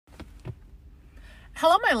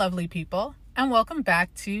Hello, my lovely people, and welcome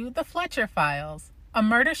back to The Fletcher Files, a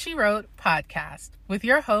Murder, She Wrote podcast with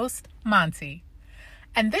your host, Monty.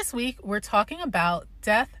 And this week, we're talking about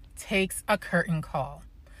Death Takes a Curtain Call.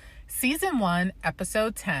 Season 1,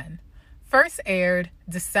 Episode 10, first aired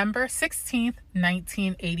December 16th,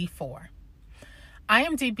 1984.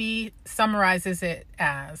 IMDb summarizes it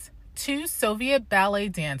as, 2 Soviet ballet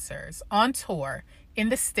dancers on tour in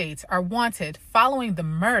the States are wanted following the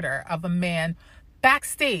murder of a man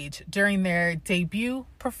backstage during their debut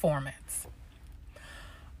performance.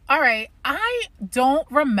 All right, I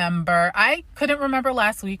couldn't remember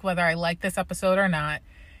last week whether I liked this episode or not.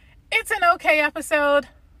 It's an okay episode.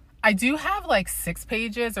 I do have like 6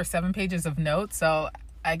 pages or 7 pages of notes, so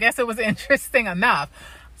I guess it was interesting enough.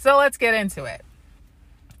 So let's get into it.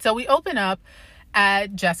 So we open up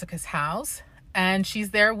at Jessica's house, and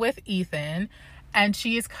she's there with Ethan, and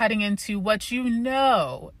she is cutting into what you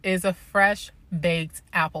know is a fresh baked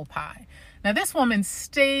apple pie. Now, this woman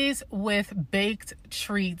stays with baked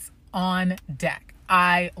treats on deck.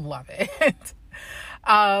 I love it.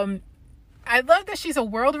 I love that she's a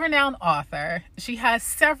world-renowned author. She has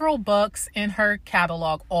several books in her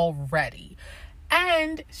catalog already.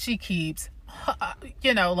 And she keeps,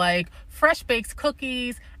 like fresh baked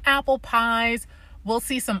cookies, apple pies. We'll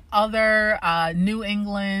see some other New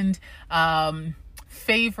England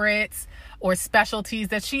favorites or specialties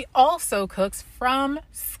that she also cooks from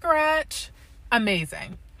scratch.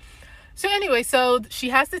 Amazing. So anyway, so she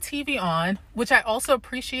has the TV on, which I also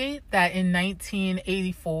appreciate that in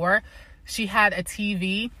 1984, she had a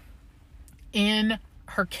TV in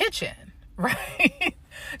her kitchen, right?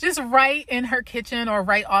 Just right in her kitchen or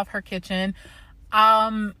right off her kitchen.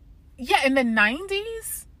 In the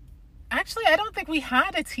 90s, actually, I don't think we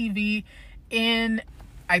had a TV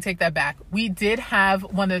I take that back. We did have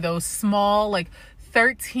one of those small, like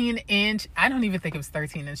 13-inch, I don't even think it was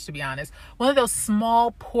 13-inch to be honest, one of those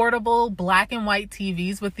small portable black and white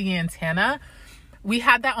TVs with the antenna. We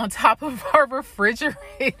had that on top of our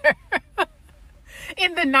refrigerator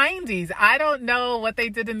in the 90s. I don't know what they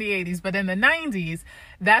did in the 80s, but in the 90s,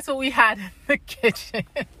 that's what we had in the kitchen.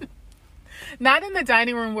 Not in the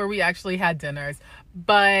dining room where we actually had dinners,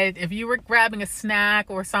 but if you were grabbing a snack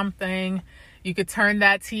or something, you could turn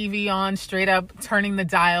that TV on straight up, turning the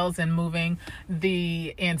dials and moving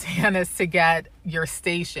the antennas to get your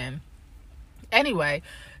station. Anyway,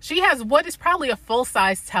 she has what is probably a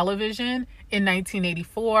full-size television in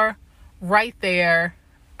 1984 right there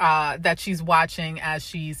that she's watching as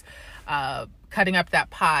she's cutting up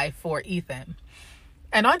that pie for Ethan.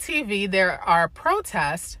 And on TV, there are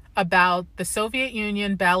protests about the Soviet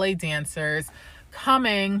Union ballet dancers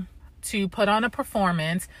coming to put on a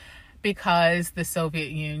performance because the Soviet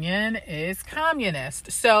Union is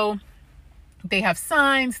communist. So they have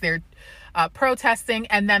signs, they're protesting,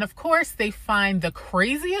 and then of course they find the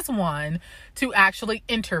craziest one to actually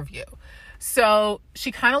interview. So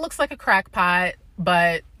she kind of looks like a crackpot,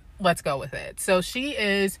 but let's go with it. So she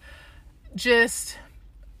is just,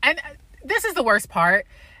 and this is the worst part,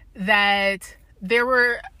 that there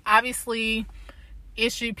were obviously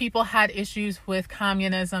people had issues with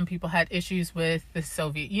communism, people had issues with the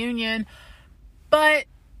Soviet Union, but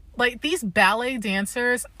like these ballet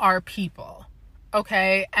dancers are people,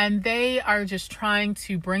 okay? And they are just trying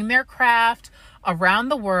to bring their craft around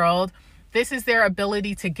the world. This is their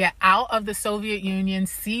ability to get out of the Soviet Union,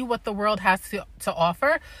 see what the world has to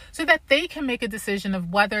offer, so that they can make a decision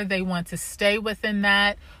of whether they want to stay within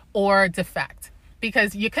that or defect.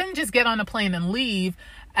 Because you couldn't just get on a plane and leave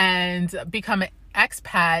and become an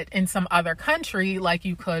expat in some other country like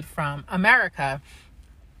you could from America.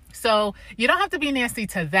 So you don't have to be nasty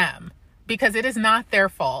to them because it is not their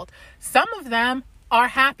fault. Some of them are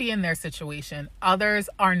happy in their situation. Others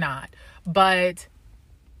are not. But,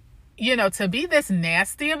 to be this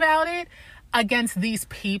nasty about it against these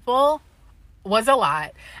people was a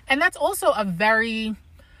lot. And that's also a very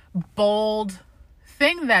bold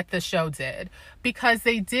thing that the show did, because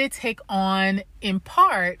they did take on, in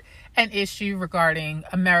part, an issue regarding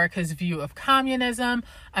America's view of communism,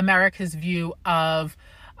 America's view of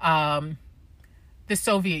the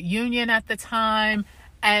Soviet Union at the time.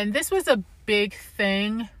 And this was a big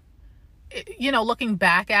thing. Looking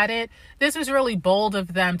back at it, this was really bold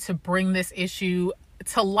of them to bring this issue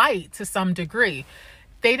to light to some degree.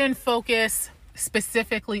 They didn't focus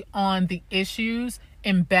specifically on the issues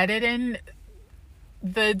embedded in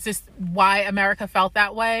just why America felt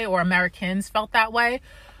that way or Americans felt that way,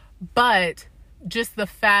 but just the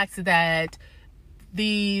fact that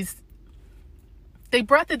they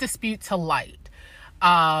brought the dispute to light,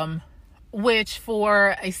 which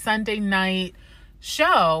for a Sunday night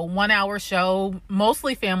show, 1 hour show,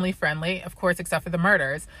 mostly family friendly, of course, except for the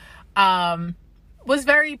murders, was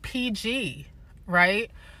very PG, right?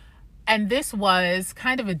 And this was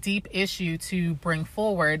kind of a deep issue to bring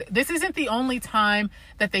forward. This isn't the only time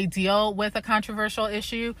that they deal with a controversial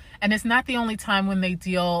issue, and it's not the only time when they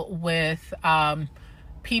deal with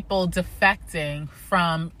people defecting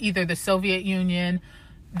from either the Soviet Union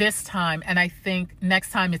this time, and I think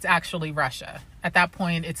next time it's actually Russia. At that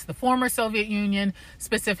point, it's the former Soviet Union,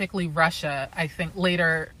 specifically Russia, I think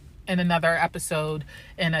later in another episode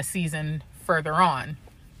in a season further on.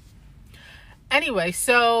 Anyway,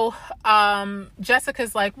 so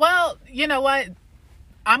Jessica's like, well, you know what?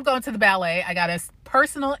 I'm going to the ballet. I got a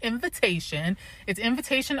personal invitation. It's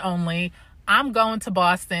invitation only. I'm going to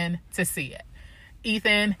Boston to see it.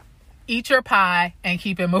 Ethan, eat your pie and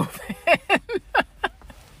keep it moving.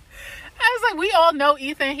 I was like, we all know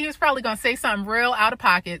Ethan. He was probably going to say something real out of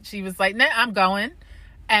pocket. She was like, nah, I'm going.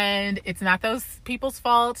 And it's not those people's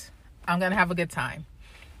fault. I'm going to have a good time.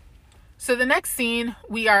 So the next scene,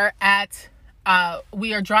 we are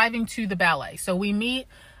driving to the ballet. So we meet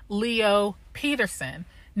Leo Peterson.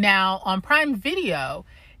 Now on Prime Video,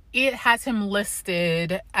 it has him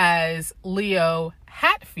listed as Leo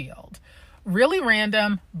Hatfield. Really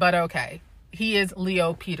random, but okay. He is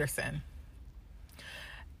Leo Peterson.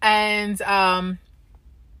 And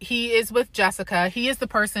he is with Jessica. He is the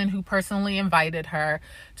person who personally invited her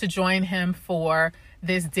to join him for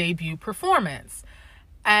this debut performance.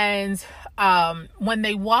 And when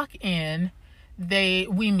they walk in,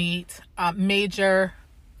 we meet Major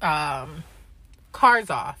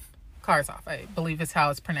Karzov, I believe is how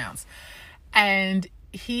it's pronounced. And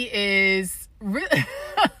he is really,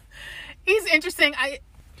 he's interesting.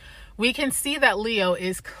 We can see that Leo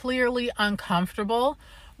is clearly uncomfortable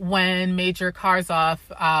when Major Karzov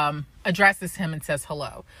addresses him and says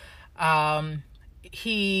hello.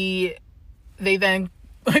 They then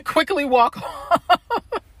quickly walk off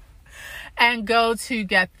and go to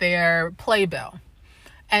get their playbill.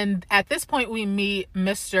 And at this point, we meet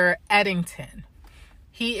Mr. Eddington.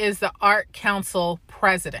 He is the Art Council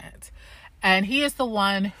president. And he is the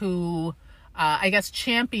one who, I guess,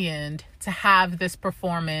 championed to have this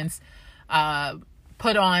performance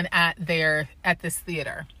put on at this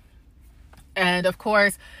theater. And of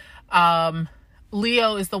course,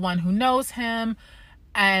 Leo is the one who knows him.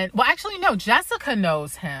 And, well, actually, no, Jessica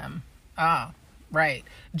knows him. Oh, right.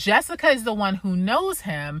 Jessica is the one who knows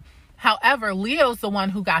him. However, Leo's the one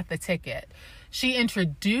who got the ticket. She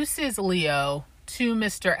introduces Leo to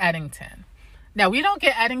Mr. Eddington. Now, we don't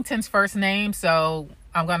get Eddington's first name, so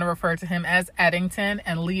I'm going to refer to him as Eddington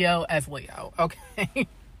and Leo as Leo. Okay.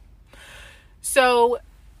 So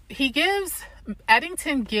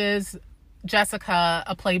Eddington gives Jessica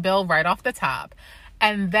a playbill right off the top.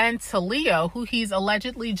 And then to Leo, who he's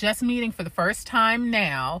allegedly just meeting for the first time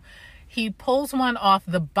now, he pulls one off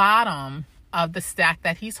the bottom of the stack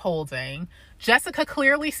that he's holding. Jessica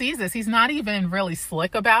clearly sees this. He's not even really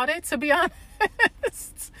slick about it, to be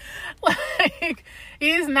honest. Like,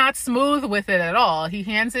 he's not smooth with it at all. He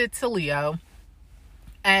hands it to Leo,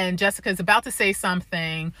 and Jessica's about to say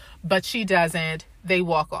something, but she doesn't. They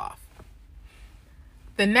walk off.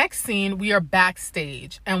 The next scene, we are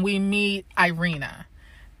backstage, and we meet Irina.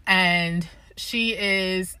 And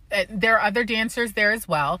there are other dancers there as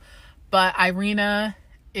well, but Irina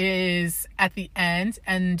is at the end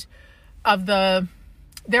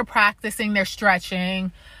they're practicing, they're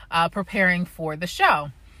stretching, preparing for the show.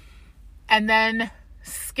 And then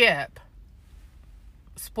Skip,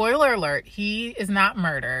 spoiler alert, he is not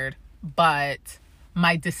murdered, but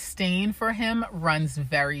my disdain for him runs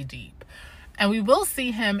very deep. And we will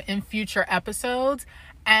see him in future episodes,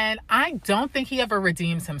 and I don't think he ever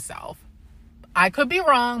redeems himself. I could be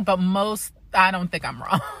wrong, but I don't think I'm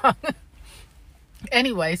wrong.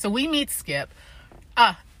 Anyway, so we meet Skip.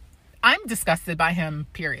 I'm disgusted by him,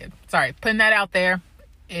 period. Sorry, putting that out there.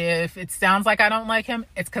 If it sounds like I don't like him,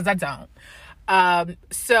 it's because I don't.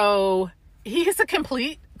 So he's a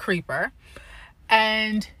complete creeper,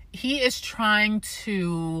 and he is trying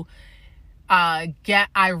to get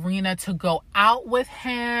Irina to go out with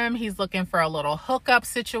him. He's looking for a little hookup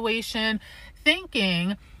situation,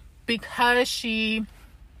 thinking because she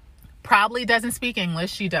probably doesn't speak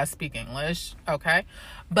English. She does speak English, okay?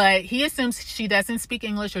 But he assumes she doesn't speak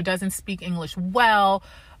English or doesn't speak English well.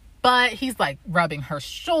 But he's like rubbing her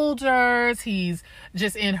shoulders. He's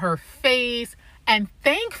just in her face. And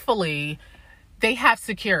thankfully, they have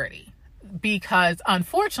security. Because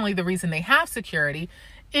unfortunately, the reason they have security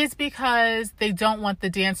is because they don't want the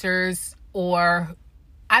dancers, or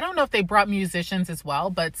I don't know if they brought musicians as well,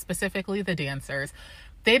 but specifically the dancers,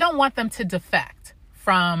 they don't want them to defect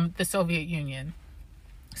from the Soviet Union.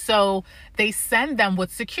 So they send them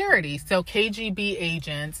with security. So KGB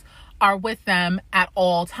agents are with them at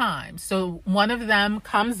all times. So one of them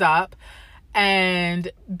comes up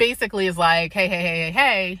and basically is like,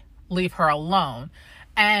 hey, leave her alone.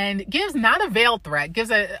 And gives not a veiled threat,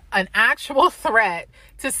 gives an actual threat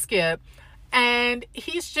to Skip. And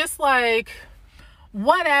he's just like,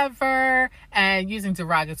 whatever, and using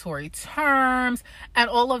derogatory terms and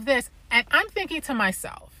all of this. And I'm thinking to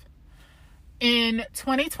myself, in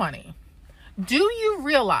 2020, do you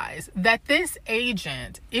realize that this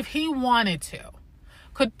agent, if he wanted to,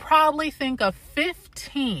 could probably think of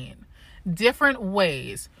 15 different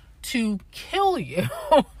ways to kill you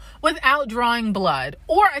without drawing blood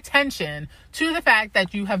or attention to the fact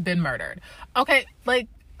that you have been murdered? Okay, like,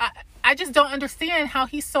 I just don't understand how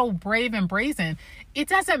he's so brave and brazen. It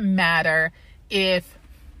doesn't matter if,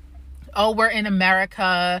 we're in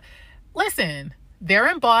America. Listen, they're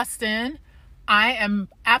in Boston. I am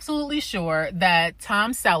absolutely sure that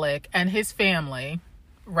Tom Selleck and his family,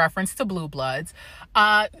 reference to Blue Bloods,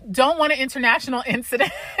 don't want an international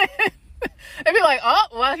incident. They'd be like, oh,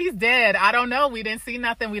 well, he's dead. I don't know. We didn't see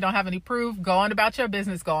nothing. We don't have any proof. Go on about your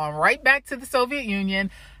business. Go on right back to the Soviet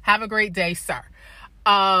Union. Have a great day, sir.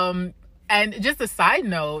 And just a side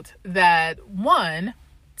note that one,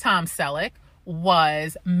 Tom Selleck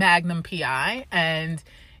was Magnum PI, and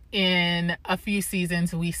in a few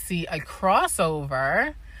seasons we see a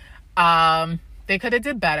crossover. They could have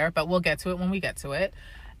did better, but we'll get to it when we get to it.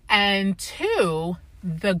 And two,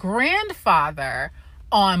 the grandfather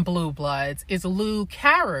on Blue Bloods is Lou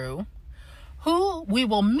Carew, who we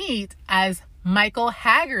will meet as Michael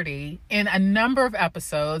Haggerty in a number of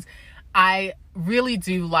episodes. I really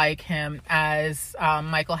do like him as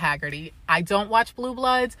Michael Haggerty. I don't watch Blue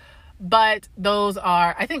Bloods, but those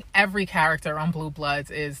are, I think every character on Blue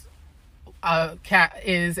Bloods is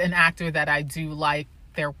an actor that I do like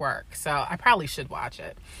their work. So I probably should watch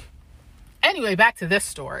it. Anyway, back to this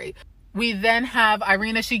story. We then have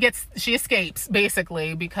Irina. She escapes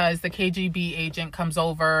basically because the KGB agent comes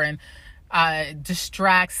over and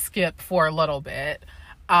distracts Skip for a little bit.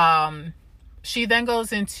 She then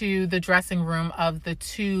goes into the dressing room of the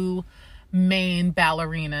two main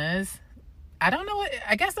ballerinas. I don't know.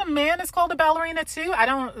 I guess a man is called a ballerina too.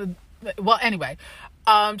 Well, anyway.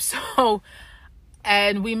 And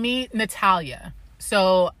we meet Natalia.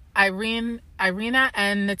 So Irina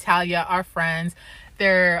and Natalia are friends.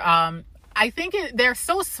 They're, I think they're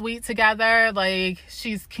so sweet together. Like,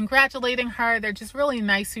 she's congratulating her. They're just really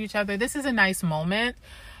nice to each other. This is a nice moment.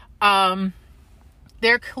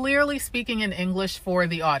 They're clearly speaking in English for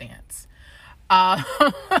the audience.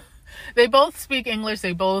 They both speak English.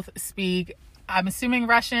 They both speak, I'm assuming,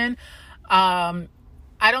 Russian. I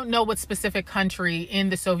don't know what specific country in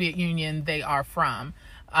the Soviet Union they are from.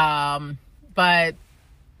 But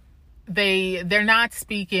they're not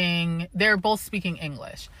speaking, they're both speaking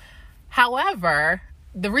English. However,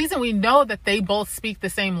 the reason we know that they both speak the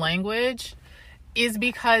same language is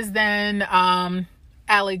because then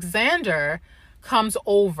Alexander comes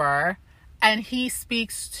over and he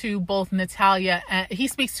speaks to both Natalia and he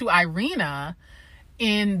speaks to Irina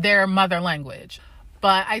in their mother language.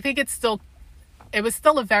 But I think it was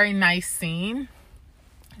still a very nice scene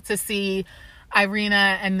to see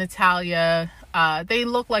Irina and Natalia. They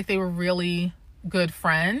look like they were really good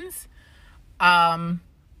friends.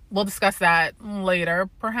 We'll discuss that later,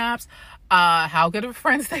 perhaps, how good of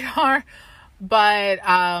friends they are. But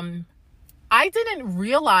I didn't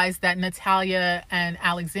realize that Natalia and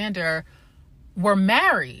Alexander were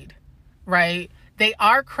married, right? They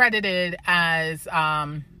are credited as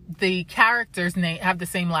the characters' name have the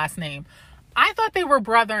same last name. I thought they were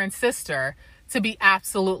brother and sister, to be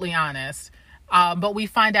absolutely honest. But we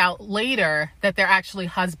find out later that they're actually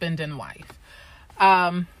husband and wife.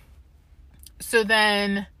 So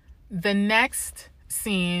then the next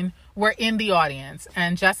scene, we're in the audience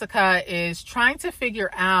and Jessica is trying to figure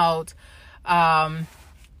out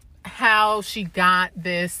how she got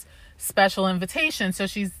this special invitation. So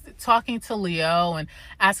she's talking to Leo and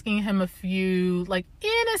asking him a few like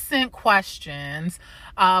innocent questions.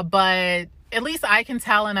 But at least I can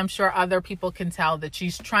tell, and I'm sure other people can tell, that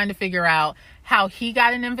she's trying to figure out how he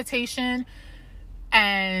got an invitation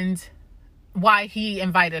and why he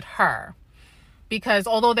invited her. Because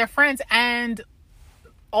although they're friends, and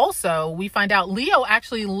also we find out Leo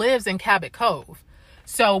actually lives in Cabot Cove.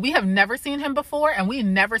 So we have never seen him before and we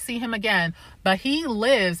never see him again, but he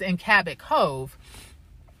lives in Cabot Cove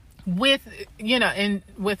with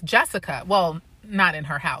Jessica. Well, not in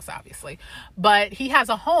her house, obviously, but he has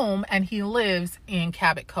a home and he lives in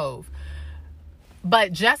Cabot Cove.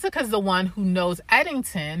 But Jessica's the one who knows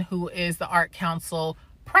Eddington, who is the art council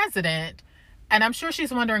president. And I'm sure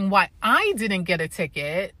she's wondering why I didn't get a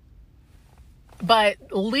ticket. But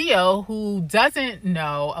Leo, who doesn't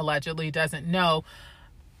know, allegedly doesn't know,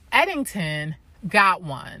 Eddington got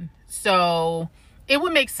one. So it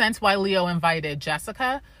would make sense why Leo invited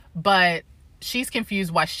Jessica, but she's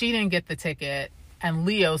confused why she didn't get the ticket and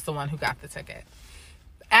Leo's the one who got the ticket.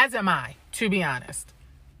 As am I, to be honest.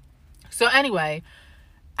 So anyway,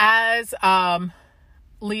 as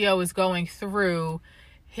Leo is going through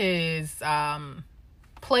his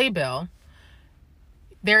playbill,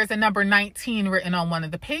 there is a number 19 written on one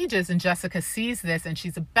of the pages, and Jessica sees this and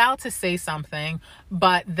she's about to say something,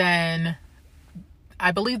 but then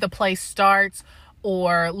I believe the play starts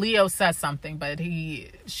or Leo says something, but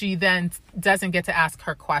she then doesn't get to ask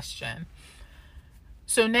her question.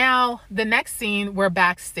 So now the next scene, we're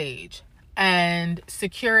backstage and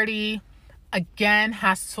security again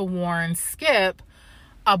has to warn Skip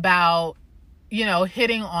about,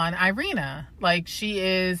 hitting on Irina. Like, she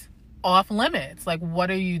is off limits. Like, what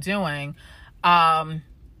are you doing? And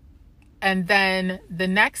then the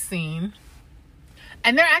next scene,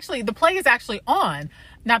 and the play is actually on,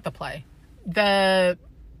 not the play. The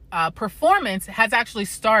performance has actually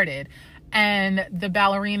started and the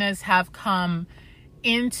ballerinas have come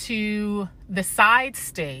into the side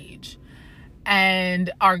stage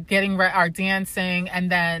and are dancing,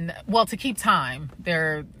 and then, to keep time,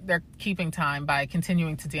 they're keeping time by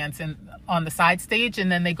continuing to dance on the side stage,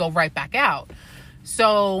 and then they go right back out.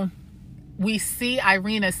 So we see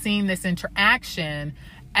Irina seeing this interaction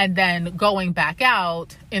and then going back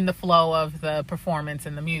out in the flow of the performance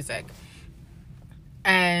and the music.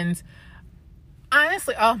 And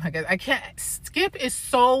honestly, oh my God, I can't. Skip is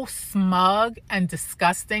so smug and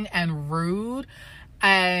disgusting and rude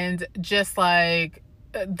and just like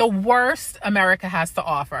the worst America has to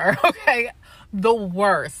offer. Okay. The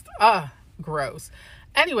worst. Gross.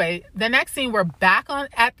 Anyway, the next scene, we're back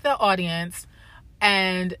at the audience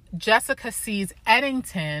and Jessica sees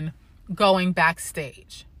Eddington going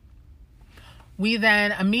backstage. We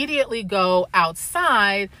then immediately go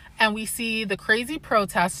outside and we see the crazy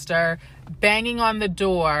protester banging on the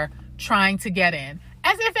door, trying to get in.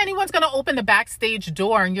 As if anyone's going to open the backstage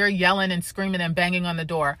door and you're yelling and screaming and banging on the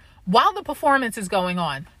door while the performance is going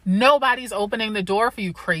on. Nobody's opening the door for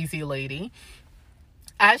you, crazy lady.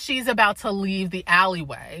 As she's about to leave the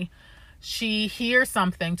alleyway, she hears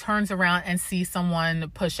something, turns around and sees someone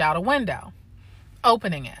push out a window,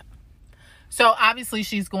 opening it. So obviously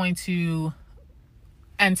she's going to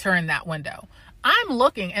enter in that window. I'm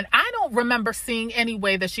looking and I don't remember seeing any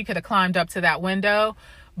way that she could have climbed up to that window,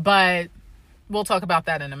 but we'll talk about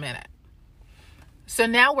that in a minute. So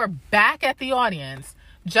now we're back at the audience.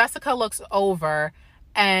 Jessica looks over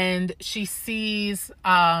and she sees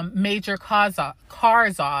Major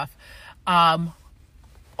Karzov on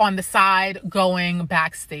the side going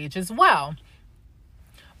backstage as well.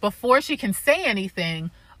 Before she can say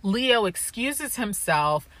anything, Leo excuses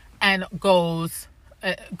himself and goes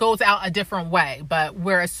out a different way, but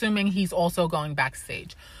we're assuming he's also going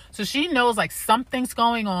backstage. So she knows like something's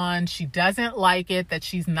going on. She doesn't like it that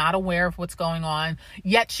she's not aware of what's going on,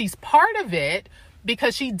 yet she's part of it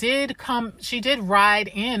because she did ride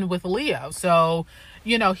in with Leo. So,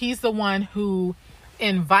 he's the one who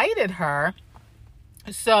invited her.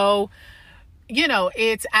 So,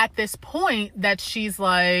 it's at this point that she's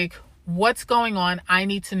like, what's going on? I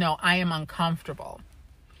need to know. I am uncomfortable.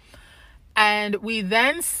 And we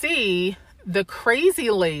then see the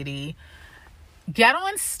crazy lady get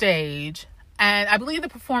on stage, and I believe the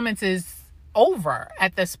performance is over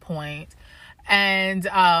at this point. And,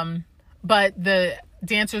 but the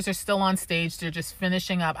dancers are still on stage. They're just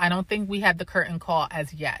finishing up. I don't think we had the curtain call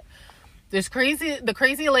as yet. The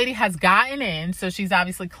crazy lady has gotten in. So she's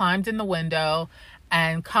obviously climbed in the window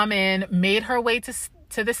and come in, made her way to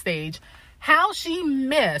the stage.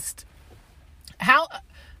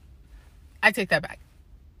 I take that back.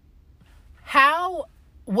 How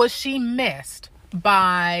was she missed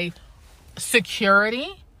by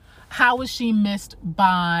security? How was she missed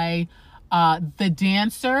by the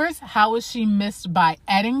dancers? How was she missed by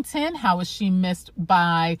Eddington? How was she missed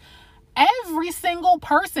by every single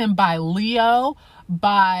person? By Leo,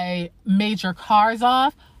 by Major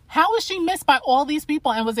Karzov? How was she missed by all these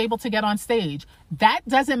people and was able to get on stage? That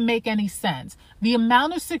doesn't make any sense. The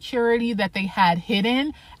amount of security that they had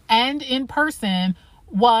hidden and in person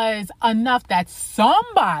was enough that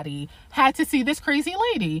somebody had to see this crazy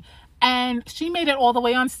lady. And she made it all the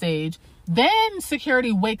way on stage. Then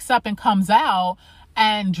security wakes up and comes out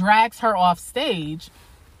and drags her off stage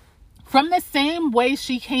from the same way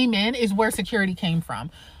she came in is where security came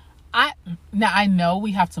from. I know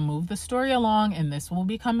we have to move the story along, and this will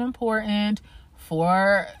become important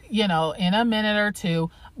for, in a minute or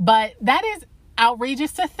two, but that is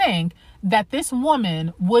outrageous to think that this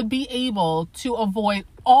woman would be able to avoid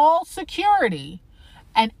all security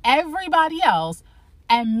and everybody else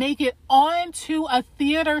and make it onto a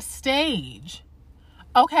theater stage.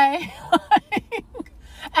 Okay?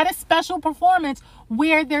 At a special performance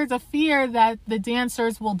where there's a fear that the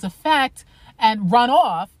dancers will defect and run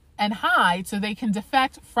off and hide so they can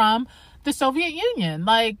defect from the Soviet Union.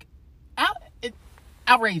 Like,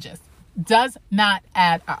 outrageous. Does not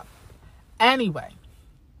add up. Anyway,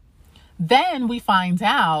 then we find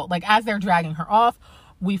out, like, as they're dragging her off,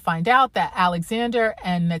 we find out that Alexander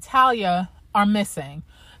and Natalia are missing.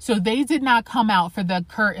 So they did not come out for the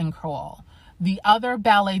curtain call. The other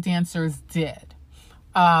ballet dancers did.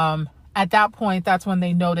 At that point, that's when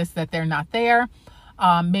they notice that they're not there.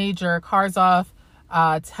 Major Karzov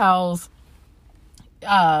tells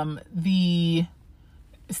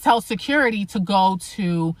security to go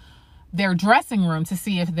to their dressing room to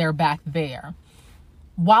see if they're back there.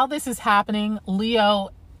 While this is happening, Leo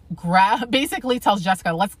basically tells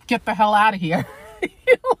Jessica, let's get the hell out of here.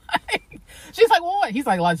 She's like, well, what? He's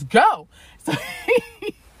like, let's go. So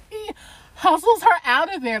he hustles her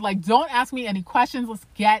out of there. Like, don't ask me any questions. Let's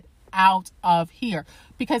get out of here.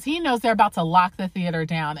 Because he knows they're about to lock the theater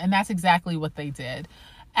down. And that's exactly what they did.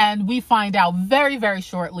 And we find out very, very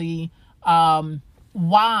shortly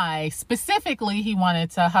why specifically he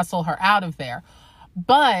wanted to hustle her out of there.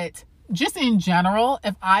 But just in general,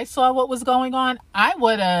 if I saw what was going on, I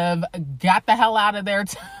would have got the hell out of there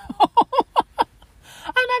too.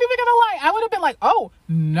 I'm not even gonna lie. I would have been like, oh,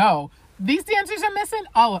 no. These dancers are missing?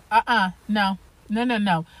 Oh, no.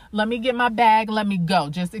 Let me get my bag. Let me go.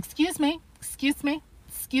 Just excuse me.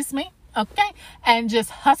 Okay. And just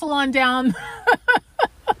hustle on down.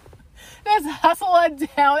 Just hustle on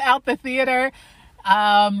down out the theater.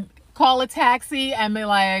 Call a taxi and be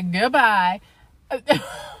like, goodbye.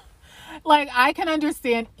 Like, I can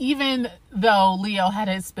understand, even though Leo had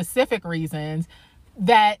his specific reasons,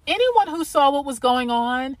 that anyone who saw what was going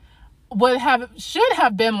on should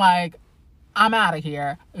have been like, I'm out of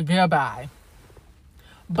here. Goodbye.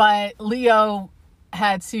 But Leo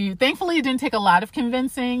had to, thankfully it didn't take a lot of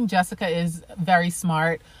convincing. Jessica is very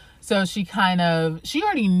smart. So she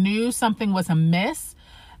already knew something was amiss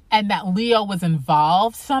and that Leo was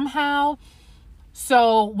involved somehow.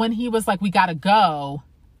 So when he was like, we gotta go,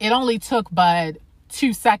 it only took but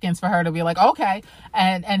 2 seconds for her to be like, okay,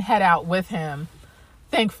 and head out with him,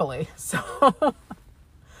 thankfully. So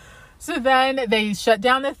then they shut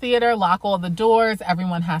down the theater, lock all the doors.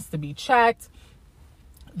 Everyone has to be checked.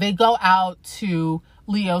 They go out to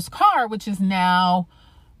Leo's car, which is now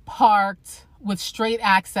parked with straight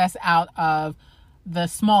access out of the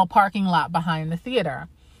small parking lot behind the theater.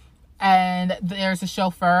 And there's a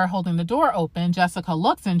chauffeur holding the door open. Jessica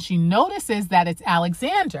looks and she notices that it's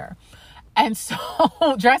Alexander. And so,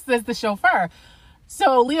 dressed as the chauffeur.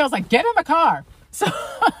 So Leo's like, get in the car. So,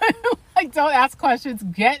 like, don't ask questions,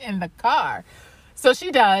 get in the car. So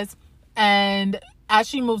she does. And as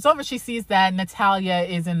she moves over, she sees that Natalia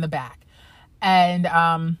is in the back.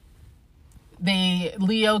 And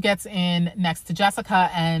Leo gets in next to Jessica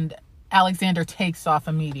and Alexander takes off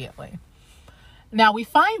immediately. Now we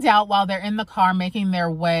find out while they're in the car making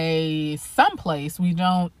their way someplace,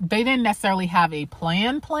 they didn't necessarily have a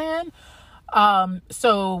plan.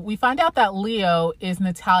 So we find out that Leo is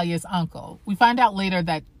Natalia's uncle. We find out later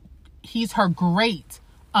that he's her great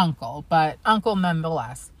uncle, but uncle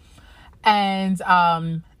nonetheless. And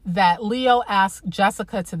that Leo asked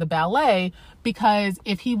Jessica to the ballet because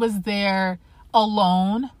if he was there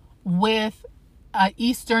alone with an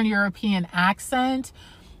Eastern European accent,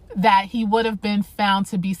 that he would have been found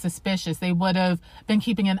to be suspicious. They would have been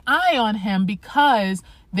keeping an eye on him because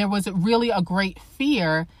there was really a great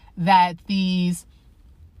fear that these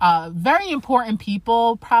very important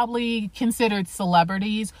people, probably considered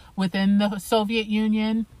celebrities within the Soviet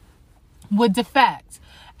Union, would defect.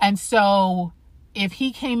 And so if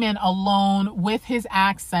he came in alone with his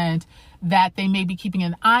accent, that they may be keeping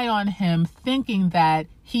an eye on him, thinking that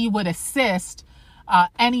he would assist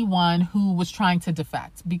anyone who was trying to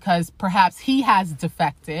defect, because perhaps he has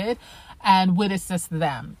defected and would assist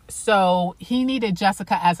them. So he needed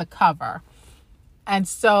Jessica as a cover. And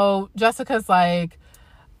so Jessica's like,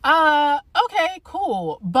 okay,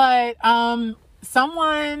 cool. But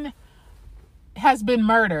someone has been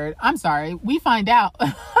murdered. I'm sorry. We find out,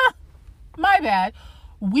 my bad.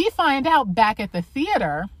 We find out back at the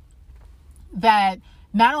theater that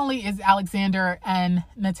not only is Alexander and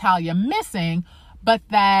Natalia missing, but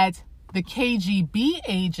that the KGB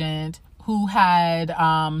agent who had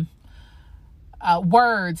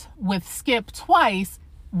words with Skip twice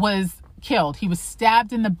was killed. He was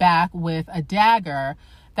stabbed in the back with a dagger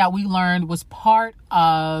that we learned was part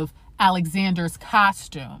of Alexander's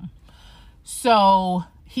costume. So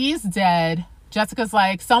he's dead. Jessica's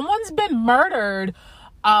like, someone's been murdered.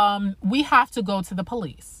 We have to go to the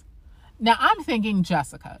police. Now I'm thinking,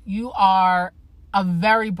 Jessica, you are a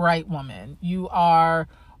very bright woman. You are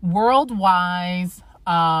world-wise.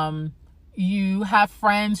 You have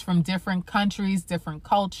friends from different countries, different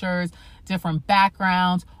cultures, different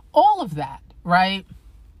backgrounds, all of that, right?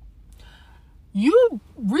 You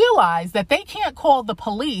realize that they can't call the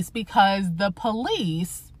police because the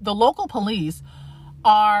local police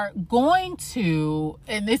are going to,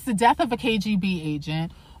 and it's the death of a KGB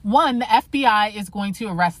agent. One, the FBI is going to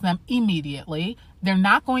arrest them immediately. They're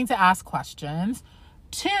not going to ask questions.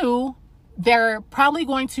 Two, they're probably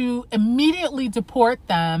going to immediately deport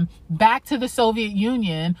them back to the Soviet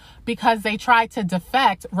Union because they tried to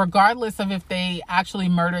defect, regardless of if they actually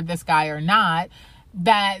murdered this guy or not,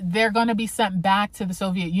 that they're going to be sent back to the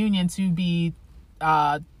Soviet Union to be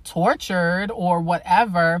tortured or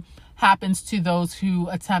whatever happens to those who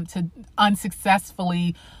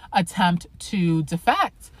unsuccessfully attempt to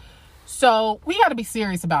defect. So we got to be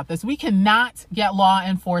serious about this. We cannot get law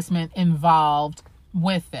enforcement involved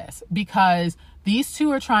with this because these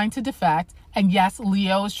two are trying to defect. And yes,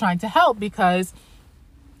 Leo is trying to help because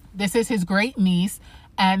this is his great niece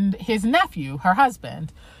and his nephew, her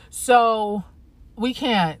husband. So we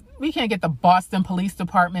can't get the Boston Police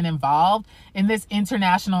Department involved in this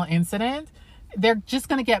international incident. They're just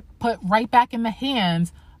going to get put right back in the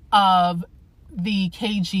hands of the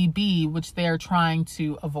KGB, which they're trying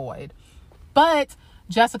to avoid. But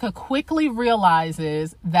Jessica quickly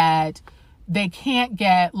realizes that they can't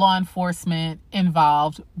get law enforcement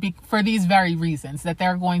involved for these very reasons, that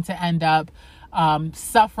they're going to end up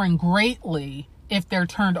suffering greatly if they're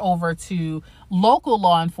turned over to local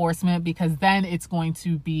law enforcement, because then it's going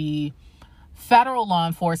to be federal law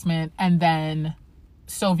enforcement and then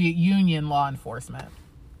Soviet Union law enforcement.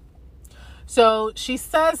 So she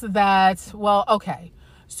says that, well, okay,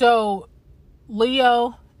 so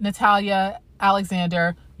Leo, Natalia,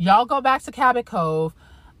 Alexander, y'all go back to Cabot Cove.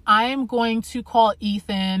 I am going to call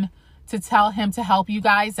Ethan to tell him to help you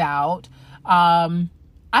guys out.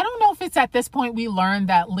 I don't know if it's at this point we learned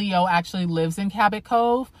that Leo actually lives in Cabot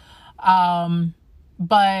Cove.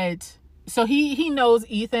 But so he knows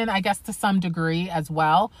Ethan, I guess, to some degree as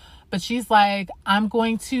well. But she's like, I'm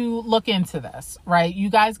going to look into this, right? You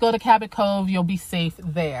guys go to Cabot Cove. You'll be safe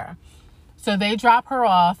there. So they drop her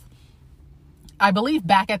off, I believe,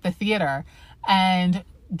 back at the theater and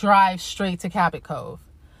drive straight to Cabot Cove.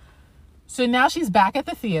 So now she's back at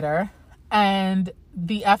the theater and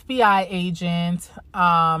the FBI agent,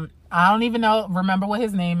 I don't even remember what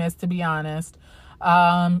his name is, to be honest.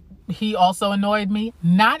 He also annoyed me.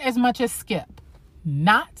 Not as much as Skip.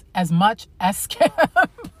 Not as much as Skip.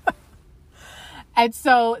 And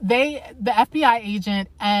so the FBI agent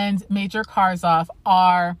and Major Karzov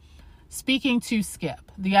are speaking to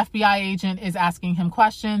Skip. The FBI agent is asking him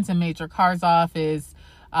questions and Major Karzov is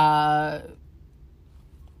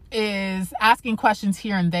asking questions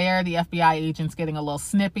here and there. The FBI agent's getting a little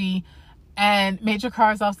snippy. And Major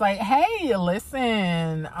Karzov's like, hey,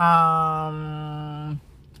 listen, I'm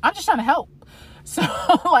just trying to help. So,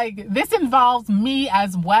 like, this involves me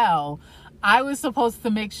as well. I was supposed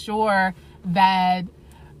to make sure that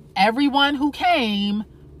everyone who came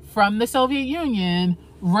from the Soviet Union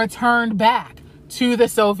returned back to the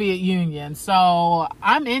Soviet Union. So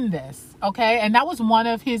I'm in this, okay? And that was one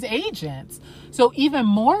of his agents. So even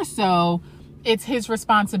more so, it's his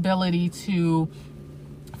responsibility to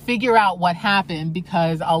figure out what happened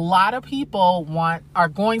because a lot of people are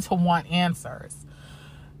going to want answers.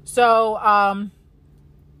 So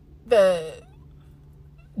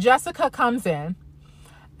Jessica comes in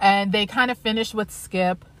and they kind of finish with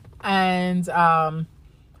Skip and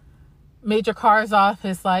Major Karzov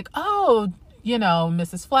is like, oh,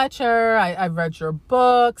 Mrs. Fletcher, I've read your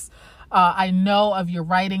books. I know of your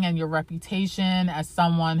writing and your reputation as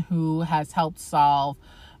someone who has helped solve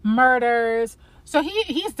murders. So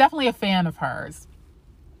he's definitely a fan of hers.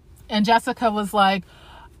 And Jessica was like,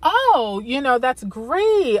 oh, that's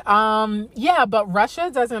great. Yeah, but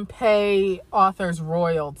Russia doesn't pay authors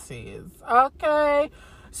royalties. Okay.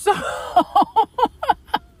 So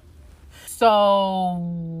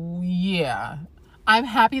yeah, I'm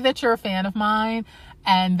happy that you're a fan of mine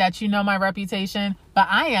and that you know my reputation, but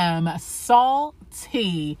I am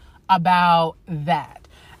salty about that.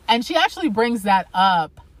 And she actually brings that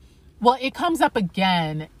up. Well, it comes up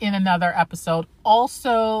again in another episode.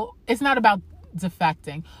 Also, it's not about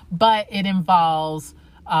defecting, but it involves,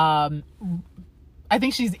 I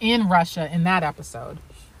think she's in Russia in that episode.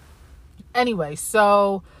 Anyway,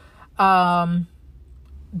 so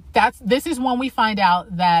this is when we find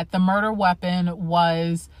out that the murder weapon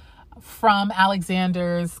was from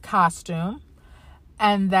Alexander's costume,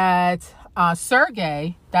 and that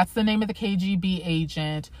Sergei, that's the name of the KGB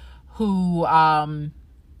agent who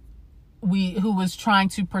was trying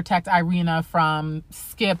to protect Irina from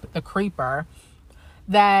Skip the Creeper,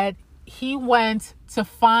 that he went to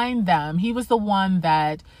find them. He was the one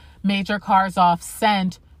that Major Karzov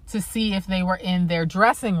sent to see if they were in their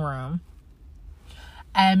dressing room.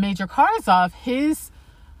 And Major Karzov, his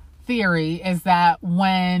theory is that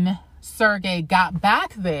when Sergei got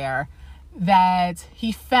back there, that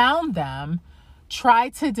he found them,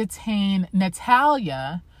 tried to detain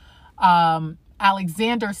Natalia.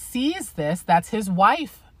 Alexander sees this. That's his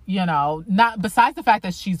wife, not besides the fact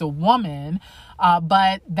that she's a woman,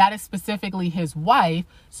 but that is specifically his wife.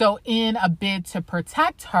 So in a bid to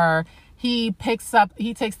protect her, he takes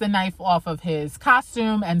the knife off of his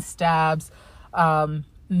costume and stabs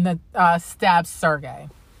Sergei.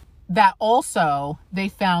 That also, they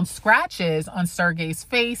found scratches on Sergei's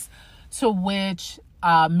face, to which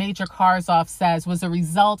Major Karzov says was a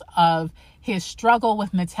result of his struggle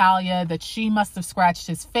with Natalia, that she must have scratched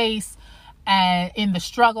his face and in the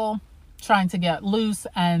struggle, trying to get loose,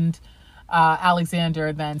 and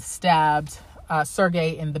Alexander then stabbed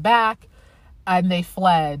Sergei in the back, and they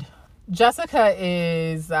fled. Jessica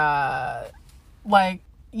is that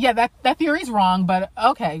theory's wrong, but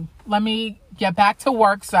okay, let me get back to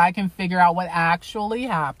work so I can figure out what actually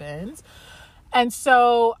happened. And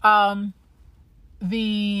so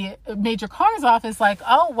the Major Karzov is like,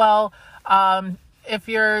 oh, well, if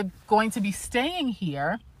you're going to be staying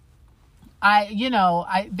here,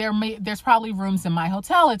 there's probably rooms in my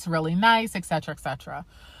hotel. It's really nice, etc., etc.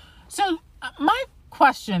 So my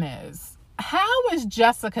question is, how is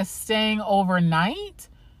Jessica staying overnight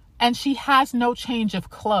and she has no change of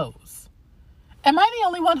clothes? Am I the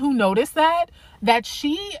only one who noticed that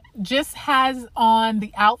she just has on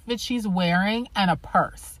the outfit she's wearing and a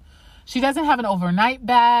purse? She doesn't have an overnight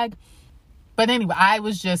bag. But anyway, I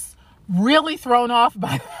was just really thrown off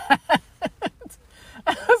by that.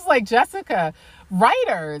 I was like, Jessica,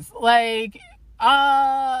 writers,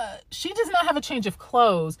 she does not have a change of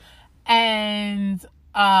clothes. And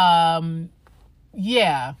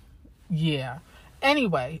yeah.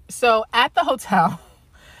 Anyway, so at the hotel,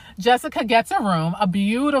 Jessica gets a room, a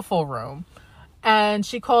beautiful room, and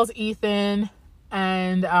she calls Ethan,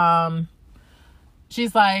 and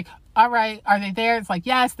she's like, all right, are they there? It's like,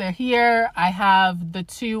 yes, they're here. I have the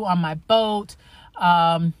two on my boat.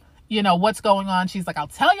 What's going on? She's like, I'll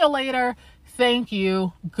tell you later. Thank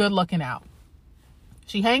you. Good looking out.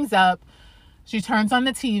 She hangs up. She turns on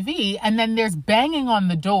the TV, and then there's banging on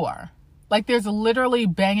the door. Like, there's literally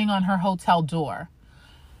banging on her hotel door.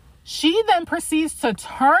 She then proceeds to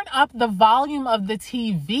turn up the volume of the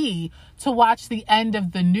TV to watch the end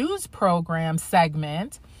of the news program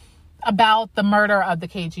segment about the murder of the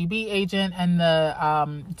KGB agent and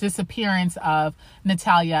the disappearance of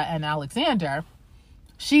Natalia and Alexander.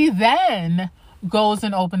 She then goes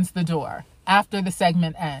and opens the door after the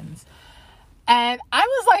segment ends. And I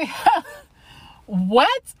was like,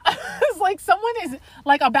 what? It's like someone is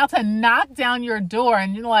like about to knock down your door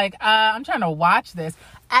and you're like, I'm trying to watch this,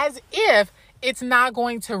 as if it's not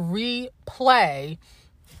going to replay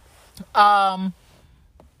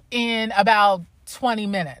in about 20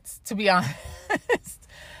 minutes, to be honest.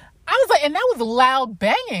 I was like, and that was loud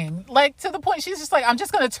banging, like to the point she's just like, I'm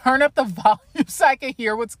just going to turn up the volume so I can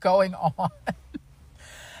hear what's going on. And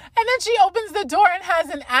then she opens the door and has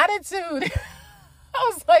an attitude.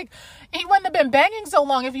 I was like, he wouldn't have been banging so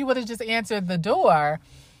long if he would have just answered the door.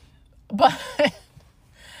 But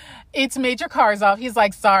it's Major Karzov. He's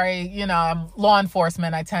like, sorry, I'm law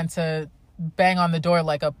enforcement. I tend to bang on the door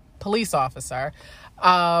like a police officer.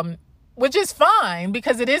 Which is fine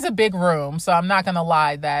because it is a big room. So I'm not going to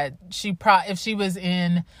lie that if she was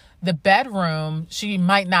in the bedroom, she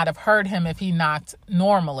might not have heard him if he knocked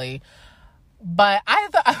normally. But I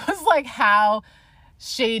was like, how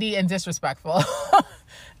shady and disrespectful.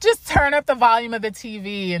 Just turn up the volume of the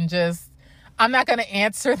TV and I'm not going to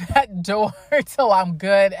answer that door till I'm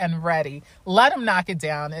good and ready. Let him knock it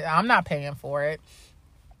down. I'm not paying for it.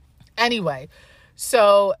 Anyway,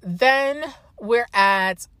 so then we're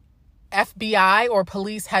at FBI or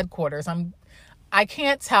police headquarters. I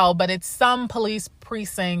can't tell, but it's some police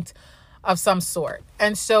precinct of some sort.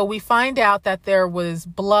 And so we find out that there was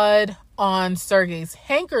blood on Sergei's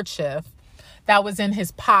handkerchief that was in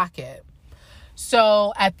his pocket.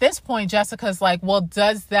 So at this point, Jessica's like, well,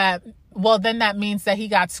 then that means that he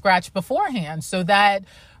got scratched beforehand. So that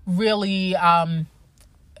really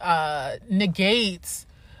negates,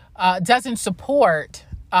 doesn't support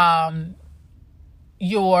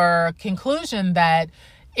your conclusion that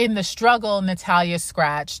in the struggle, Natalia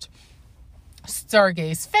scratched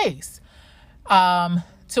Sergei's face.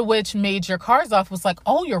 To which Major Karzov was like,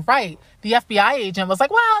 oh, you're right. The FBI agent was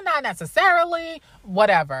like, well, not necessarily,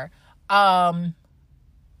 whatever.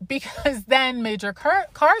 Because then Major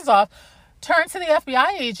Karzov turned to the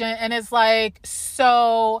FBI agent and is like,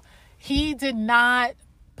 so he did not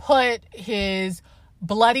put his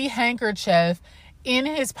bloody handkerchief in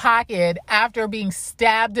his pocket after being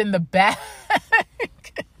stabbed in the back.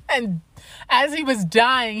 And as he was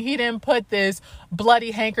dying, he didn't put this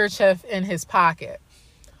bloody handkerchief in his pocket.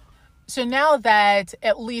 So now that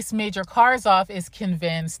at least Major Karzov is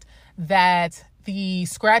convinced that the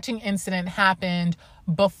scratching incident happened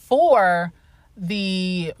before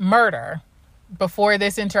the murder, before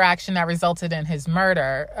this interaction that resulted in his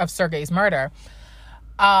murder, of Sergei's murder,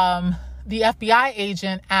 the FBI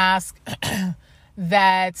agent asked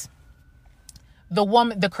that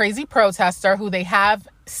the crazy protester who they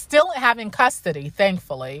still have in custody,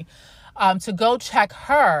 thankfully, to go check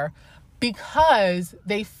her because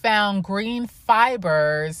they found green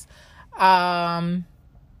fibers on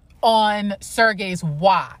Sergei's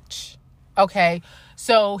watch. Okay,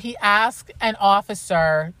 so he asked an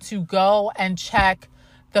officer to go and check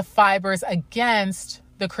the fibers against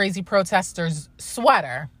the crazy protester's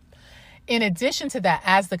sweater. In addition to that,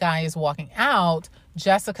 as the guy is walking out,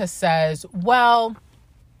 Jessica says, well,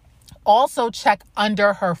 also check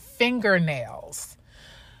under her fingernails.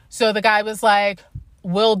 So the guy was like,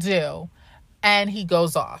 will do. And he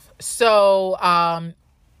goes off. So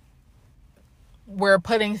we're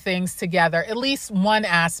putting things together, at least one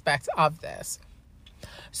aspect of this.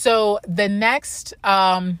 So the next,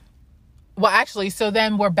 so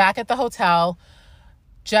then we're back at the hotel.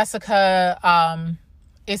 Jessica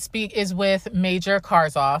is with Major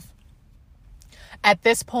Karzov. At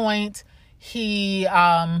this point,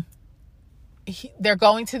 they're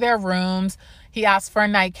going to their rooms. He asks for a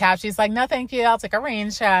nightcap. She's like, no, thank you. I'll take a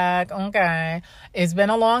rain check. Okay. It's been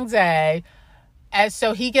a long day. And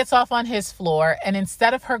so he gets off on his floor, and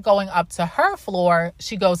instead of her going up to her floor,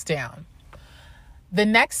 she goes down. The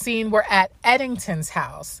next scene, we're at Eddington's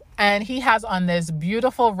house, and he has on this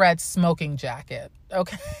beautiful red smoking jacket.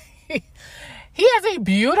 Okay. He has a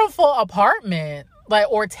beautiful apartment,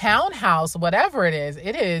 or townhouse, whatever it is.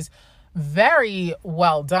 It is very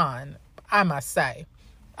well done, I must say.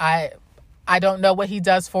 I don't know what he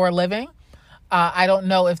does for a living. I don't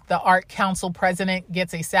know if the Art Council president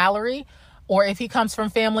gets a salary or if he comes from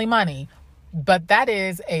family money, but that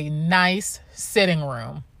is a nice sitting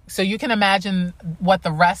room. So you can imagine what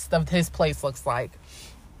the rest of his place looks like.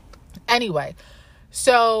 Anyway,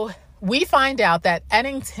 so we find out that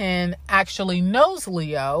Eddington actually knows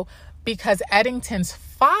Leo because Eddington's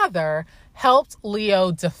father helped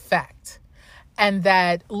Leo defect, and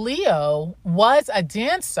that Leo was a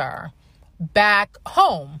dancer back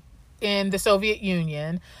home in the Soviet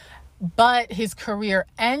Union, but his career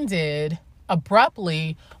ended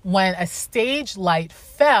abruptly when a stage light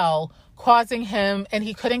fell, causing him, and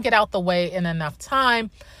he couldn't get out the way in enough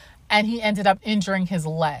time, and he ended up injuring his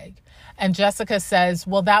leg. And Jessica says,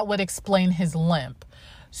 well, that would explain his limp.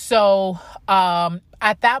 So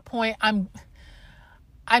at that point, I'm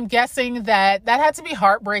guessing that had to be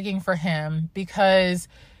heartbreaking for him because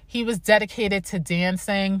he was dedicated to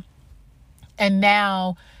dancing, and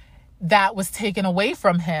now that was taken away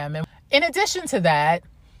from him. And in addition to that,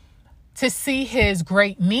 to see his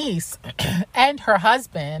great niece and her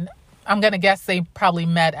husband, I'm going to guess they probably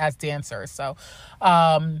met as dancers. So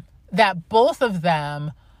that both of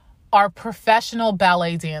them are professional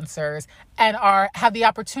ballet dancers and have the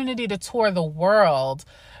opportunity to tour the world.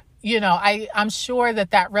 You know, I'm sure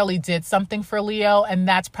that really did something for Leo, and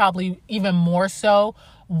that's probably even more so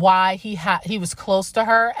why he was close to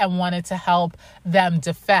her and wanted to help them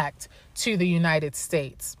defect to the United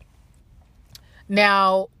States.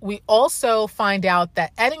 Now, we also find out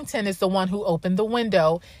that Eddington is the one who opened the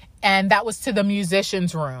window, and that was to the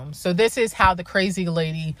musician's room. So this is how the crazy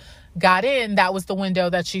lady got in. That was the window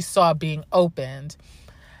that she saw being opened.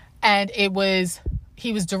 And he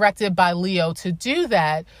was directed by Leo to do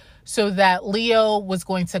that so that Leo was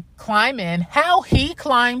going to climb in. How he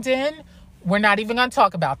climbed in, we're not even going to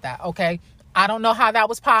talk about that, okay? I don't know how that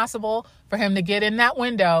was possible for him to get in that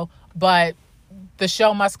window, but the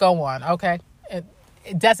show must go on. Okay.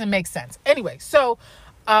 It doesn't make sense. Anyway, so,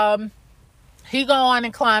 he go on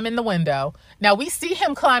and climb in the window. Now we see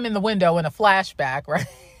him climb in the window in a flashback, right?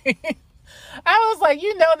 I was like,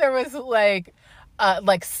 there was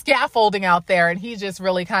like scaffolding out there, and he just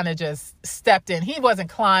really kind of just stepped in. He wasn't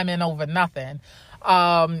climbing over nothing.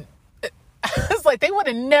 It's like they would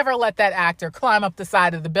have never let that actor climb up the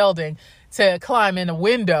side of the building to climb in a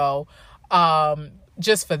window,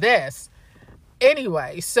 just for this.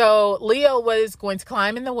 Anyway, so Leo was going to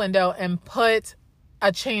climb in the window and put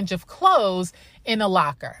a change of clothes in a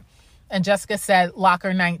locker. And Jessica said,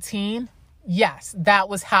 locker 19. Yes, that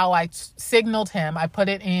was how I signaled him. I put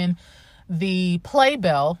it in the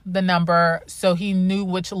playbill, the number, so he knew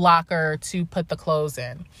which locker to put the clothes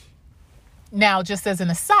in. Now, just as an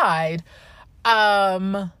aside,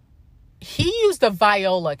 he used a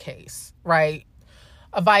viola case, right?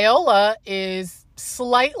 A viola is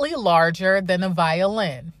slightly larger than a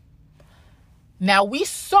violin. Now, we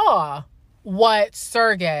saw what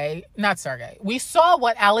we saw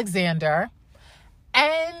what Alexander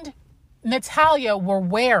and Natalia were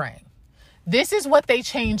wearing. This is what they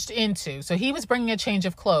changed into. So he was bringing a change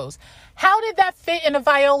of clothes. How did that fit in a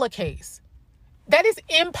viola case? That is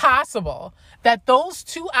impossible. That those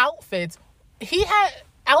two outfits,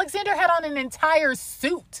 Alexander had on an entire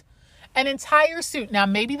suit. Now,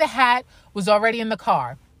 maybe the hat was already in the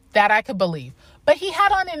car. That I could believe. But he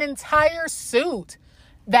had on an entire suit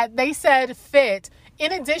that they said fit,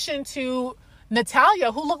 in addition to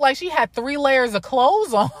Natalia, who looked like she had 3 layers of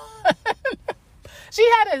clothes on. She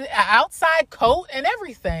had an outside coat and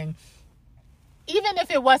everything. Even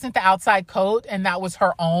if it wasn't the outside coat and that was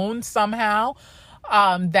her own somehow,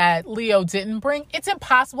 that Leo didn't bring, it's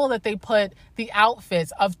impossible that they put the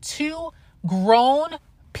outfits of 2 grown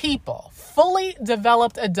people, fully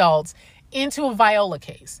developed adults, into a viola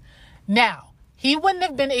case. Now, he wouldn't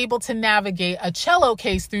have been able to navigate a cello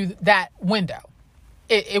case through that window.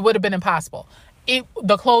 It would have been impossible.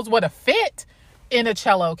 The clothes would have fit in a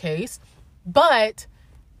cello case, but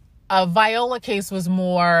a viola case was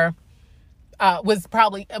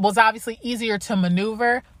obviously easier to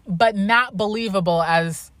maneuver, but not believable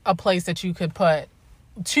as a place that you could put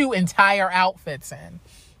 2 entire outfits in.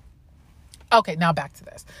 Okay, now back to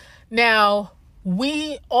this. Now,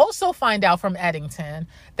 we also find out from Eddington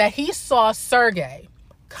that he saw Sergei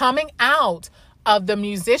coming out of the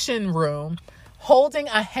musician room holding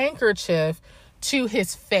a handkerchief to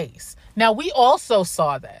his face. Now, we also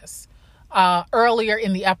saw this earlier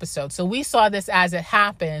in the episode. So we saw this as it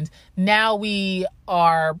happened. Now we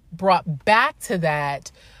are brought back to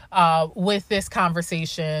that with this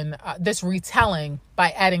conversation, this retelling by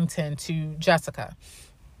Eddington to Jessica.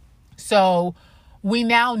 So we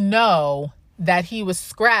now know that he was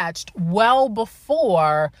scratched well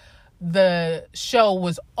before the show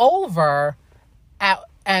was over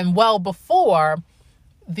and well before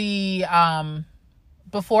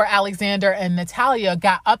before Alexander and Natalia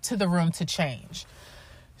got up to the room to change.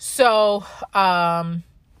 So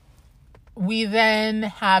we then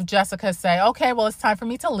have Jessica say, okay, well, it's time for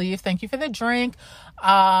me to leave. Thank you for the drink.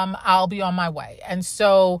 I'll be on my way. And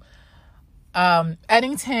so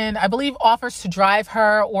Eddington, I believe, offers to drive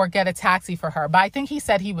her or get a taxi for her. But I think he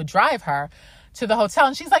said he would drive her to the hotel.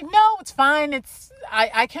 And she's like, no, it's fine.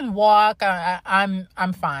 I can walk. I'm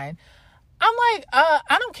fine. I'm like,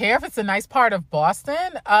 I don't care if it's a nice part of Boston.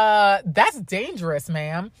 That's dangerous,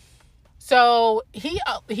 ma'am. So he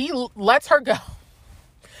lets her go.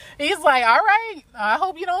 He's like, all right, I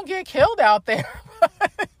hope you don't get killed out there.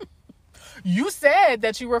 You said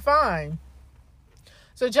that you were fine.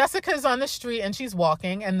 So Jessica's on the street and she's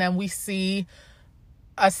walking, and then we see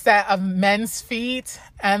a set of men's feet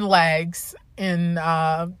and legs in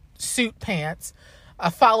suit pants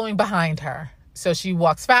following behind her. So she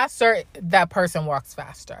walks faster. That person walks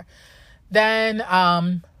faster. Then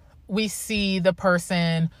we see the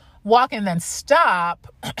person walk and then stop.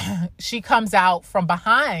 She comes out from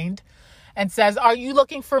behind and says, are you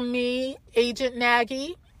looking for me, Agent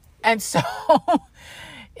Nagy? And so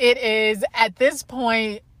it is at this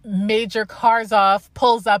point, Major Karzov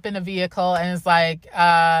pulls up in a vehicle and is like,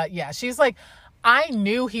 yeah, she's like, I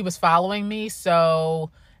knew he was following me, so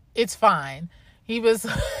it's fine. He was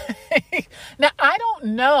now, I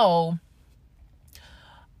don't know.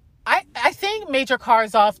 I think Major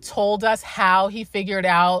Karzov told us how he figured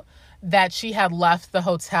out that she had left the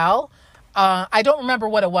hotel. I don't remember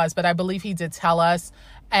what it was, but I believe he did tell us,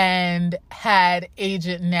 and had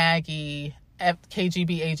Agent Nagy,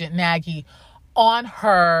 KGB Agent Nagy, on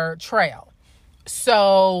her trail.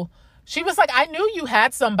 So she was like, I knew you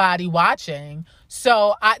had somebody watching.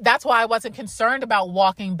 So that's why I wasn't concerned about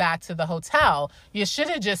walking back to the hotel. You should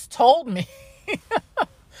have just told me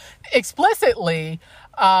explicitly.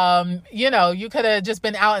 You could have just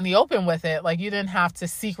been out in the open with it. Like, you didn't have to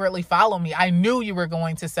secretly follow me. I knew you were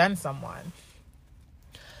going to send someone.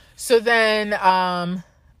 So then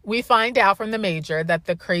we find out from the major that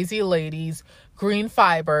the crazy lady's green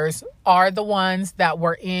fibers are the ones that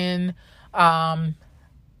were in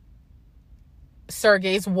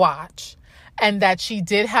Sergei's watch, and that she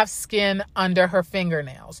did have skin under her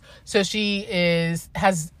fingernails. So she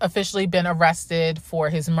has officially been arrested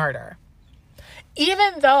for his murder.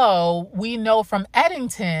 Even though we know from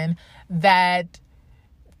Eddington that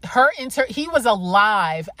he was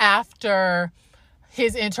alive after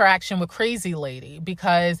his interaction with Crazy Lady,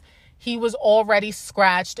 because he was already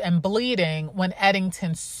scratched and bleeding when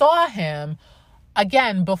Eddington saw him,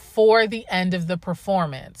 again, before the end of the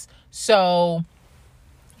performance. So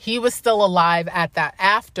he was still alive at that,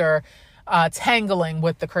 after tangling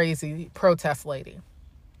with the crazy protest lady.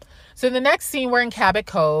 So the next scene, we're in Cabot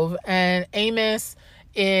Cove, and Amos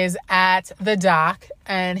is at the dock,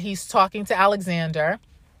 and he's talking to Alexander.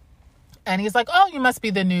 And he's like, oh, you must be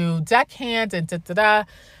the new deckhand, and da-da-da.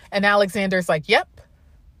 And Alexander's like, yep,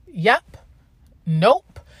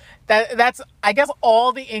 nope. That's, I guess,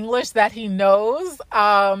 all the English that he knows.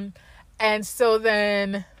 And so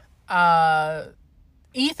then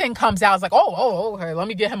Ethan comes out, is like, oh, okay, let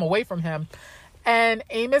me get him away from him. And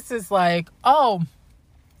Amos is like,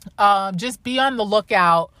 just be on the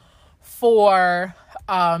lookout for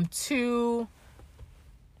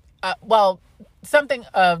something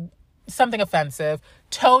offensive,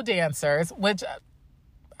 toe dancers, which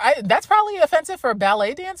that's probably offensive for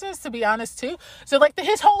ballet dancers, to be honest, too. So like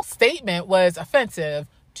his whole statement was offensive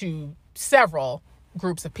to several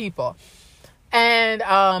groups of people.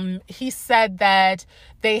 And he said that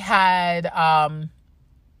they had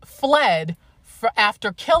fled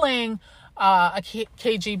after killing a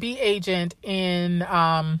KGB agent in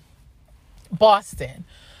Boston.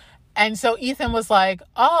 And so Ethan was like,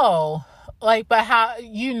 oh, like, but how,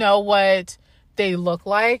 you know what they look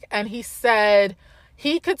like? And he said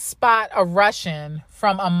he could spot a Russian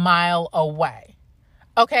from a mile away.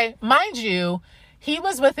 Okay, mind you, he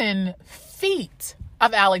was within feet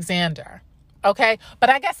of Alexander. Okay, but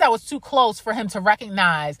I guess that was too close for him to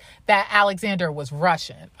recognize that Alexander was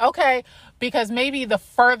Russian. Okay, because maybe the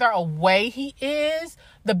further away he is,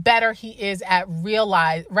 the better he is at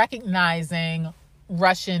recognizing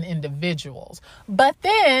Russian individuals. But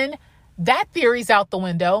then that theory's out the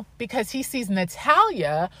window, because he sees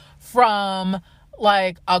Natalia from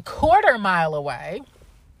like a quarter mile away.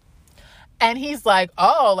 And he's like,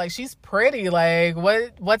 oh, like, she's pretty. Like,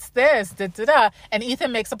 what's this? Da, da, da. And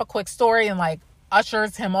Ethan makes up a quick story and like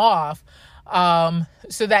ushers him off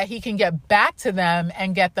so that he can get back to them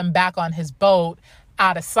and get them back on his boat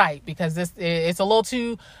out of sight, because it's a little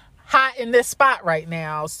too hot in this spot right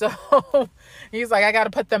now. So he's like, I got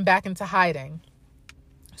to put them back into hiding.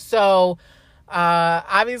 So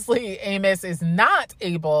obviously Amos is not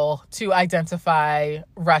able to identify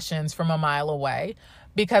Russians from a mile away,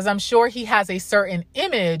 because I'm sure he has a certain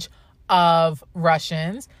image of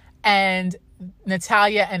Russians, and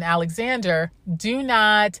Natalia and Alexander do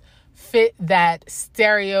not fit that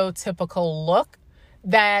stereotypical look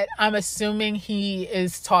that I'm assuming he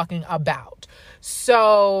is talking about.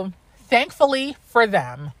 So thankfully for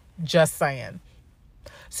them, just saying.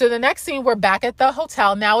 So the next scene, we're back at the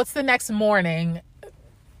hotel. Now it's the next morning.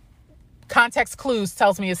 Context clues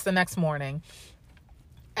tells me it's the next morning.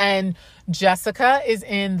 And Jessica is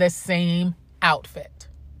in the same outfit.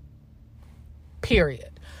 Period.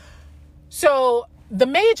 So the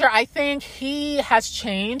major, I think he has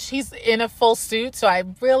changed. He's in a full suit, so I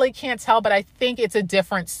really can't tell, but I think it's a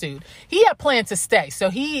different suit. He had planned to stay, so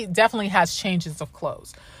he definitely has changes of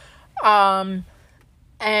clothes. And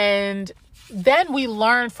then we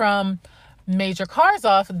learn from Major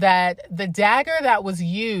Karzov that the dagger that was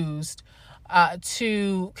used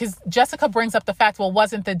because Jessica brings up the fact, well,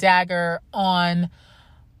 wasn't the dagger on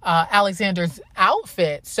Alexander's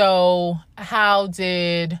outfit? So how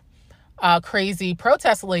did crazy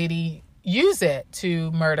protest lady use it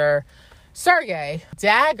to murder Sergei?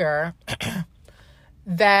 Dagger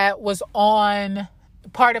that was on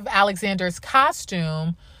part of Alexander's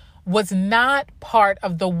costume was not part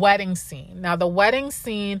of the wedding scene. Now, the wedding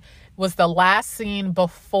scene was the last scene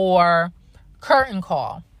before curtain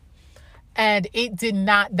call. And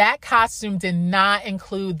that costume did not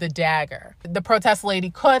include the dagger. The protest lady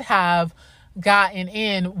could have gotten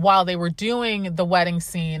in while they were doing the wedding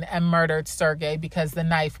scene and murdered Sergei, because the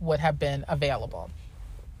knife would have been available.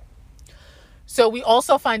 So we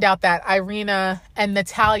also find out that Irina and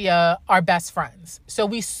Natalia are best friends. So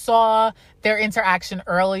we saw their interaction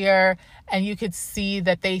earlier, and you could see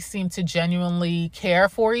that they seem to genuinely care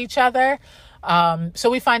for each other. So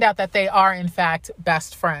we find out that they are, in fact,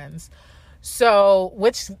 best friends. So,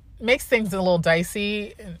 which makes things a little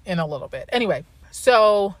dicey in a little bit. Anyway,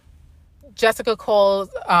 so Jessica calls,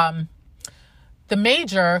 the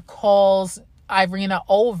major calls Irina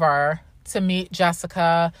over to meet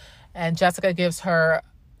Jessica, and Jessica gives her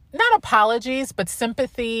not apologies, but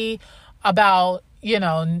sympathy about,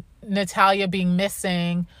 Natalia being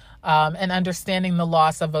missing, and understanding the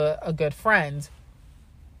loss of a good friend.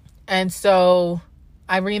 And so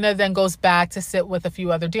Irina then goes back to sit with a few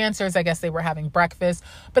other dancers. I guess they were having breakfast,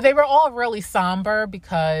 but they were all really somber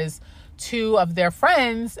because two of their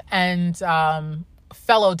friends and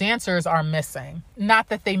fellow dancers are missing. Not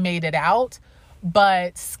that they made it out,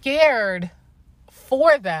 but scared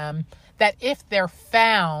for them that if they're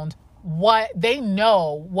found, what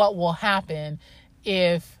will happen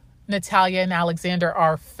if Natalia and Alexander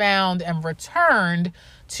are found and returned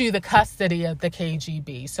to the custody of the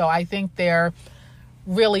KGB. So I think they're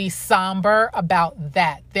really somber about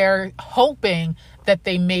that. They're hoping that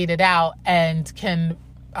they made it out and can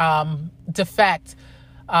defect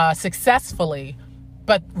successfully.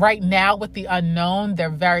 But right now, with the unknown, they're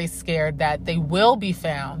very scared that they will be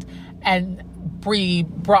found and be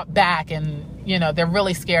brought back. And, they're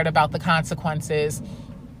really scared about the consequences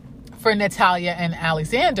for Natalia and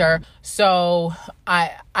Alexander. So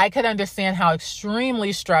I could understand how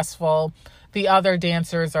extremely stressful the other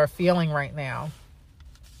dancers are feeling right now.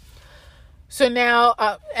 So now,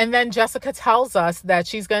 and then Jessica tells us that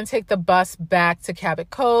she's going to take the bus back to Cabot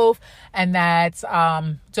Cove, and that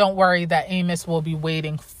don't worry, that Amos will be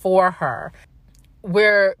waiting for her.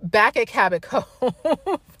 We're back at Cabot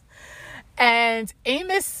Cove, and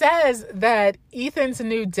Amos says that Ethan's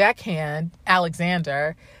new deckhand,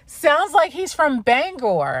 Alexander, sounds like he's from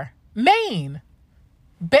Bangor, Maine.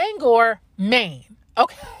 Bangor, Maine.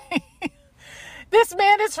 Okay. This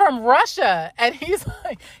man is from Russia, and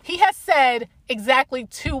he has said exactly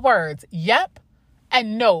 2 words, yep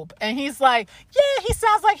and nope. And he's like, yeah, he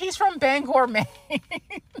sounds like he's from Bangor, Maine.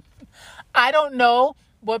 I don't know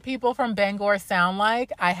what people from Bangor sound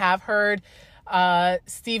like. I have heard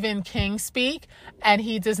Stephen King speak, and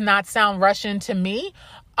he does not sound Russian to me.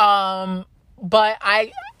 But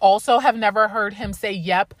I also have never heard him say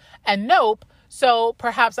yep and nope. So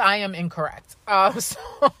perhaps I am incorrect.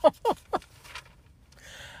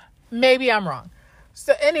 Maybe I'm wrong.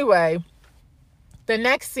 So anyway, the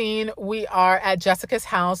next scene, we are at Jessica's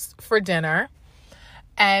house for dinner,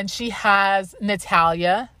 and she has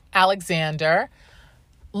Natalia, Alexander,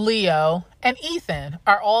 Leo, and Ethan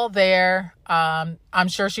are all there. I'm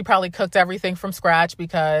sure she probably cooked everything from scratch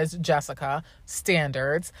because Jessica,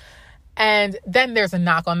 standards. And then there's a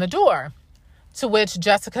knock on the door, to which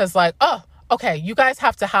Jessica's like, oh, okay, you guys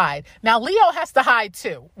have to hide. Now, Leo has to hide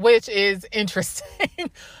too, which is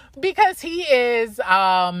interesting because he is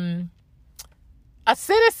a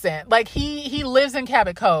citizen. Like, he lives in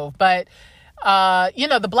Cabot Cove, but,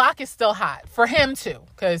 the block is still hot for him too,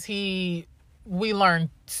 because we learn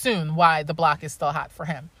soon why the block is still hot for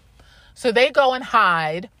him. So they go and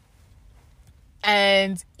hide,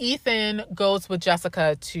 and Ethan goes with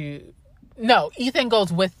Ethan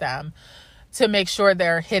goes with them to make sure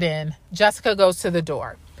they're hidden. Jessica goes to the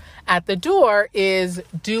door. At the door is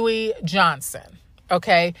Dewey Johnson.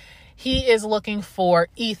 Okay. He is looking for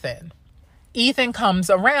Ethan. Ethan comes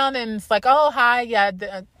around and it's like, oh, hi. Yeah.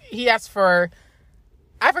 He asks for,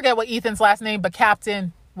 I forget what Ethan's last name, but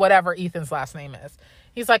Captain, whatever Ethan's last name is.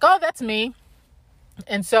 He's like, oh, that's me.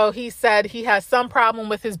 And so he said he has some problem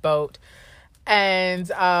with his boat.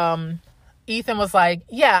 And Ethan was like,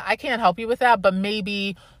 yeah, I can't help you with that, but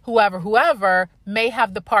maybe whoever may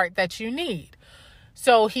have the part that you need.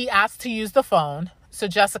 So he asked to use the phone. So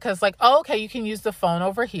Jessica's like, oh, okay, you can use the phone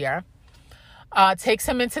over here. Takes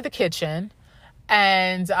him into the kitchen,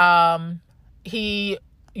 and he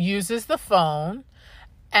uses the phone.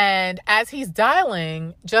 And as he's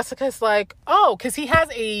dialing, Jessica's like, oh, because he has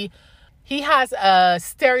a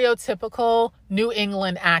stereotypical New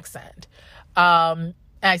England accent. And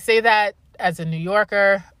I say that as a New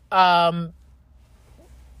Yorker,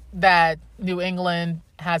 that New England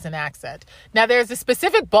has an accent. Now, there's a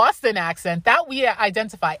specific Boston accent that we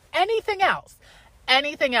identify. Anything else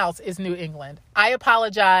is New England. I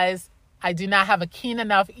apologize. I do not have a keen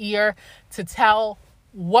enough ear to tell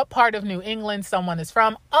what part of New England someone is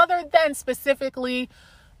from, other than specifically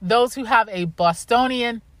those who have a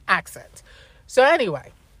Bostonian accent. So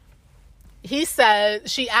anyway,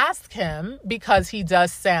 she asked him, because he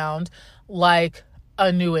does sound like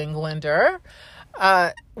a New Englander.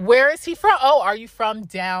 Where is he from? Oh, are you from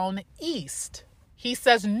down east? He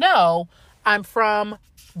says, no, I'm from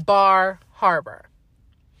Bar Harbor.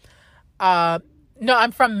 No,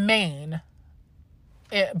 I'm from Maine.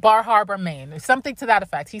 Bar Harbor, Maine. Something to that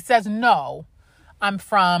effect. He says, no, I'm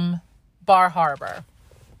from Bar Harbor.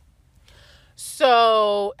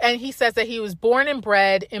 So, and he says that he was born and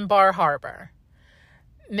bred in Bar Harbor.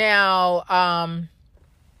 Now,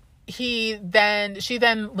 she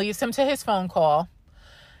then leaves him to his phone call.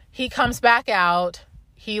 He comes back out.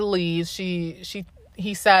 He leaves.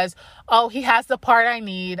 He says, oh, he has the part I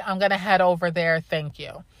need. I'm going to head over there. Thank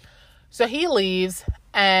you. So he leaves,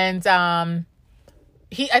 and I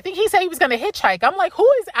think he said he was going to hitchhike. I'm like, who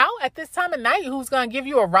is out at this time of night who's going to give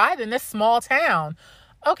you a ride in this small town?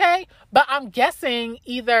 Okay, but I'm guessing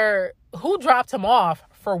either who dropped him off,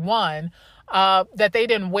 for one, that they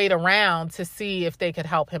didn't wait around to see if they could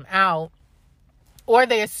help him out, or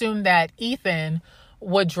they assumed that Ethan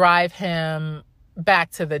would drive him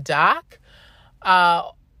back to the dock.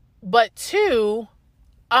 But two,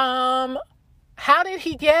 how did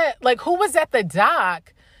he get, like, who was at the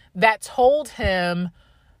dock that told him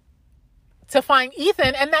to find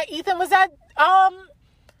Ethan, and that Ethan was at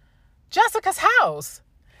Jessica's house?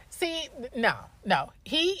 See, no,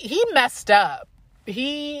 he messed up.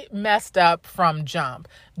 He messed up from jump.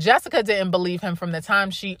 Jessica didn't believe him from the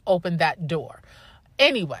time she opened that door.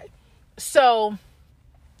 Anyway, so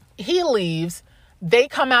he leaves. They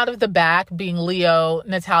come out of the back, being Leo,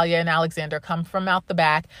 Natalia, and Alexander come from out the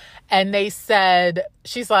back. And they said,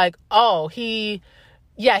 she's like, oh, I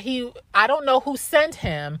don't know who sent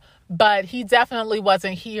him, but he definitely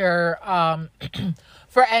wasn't here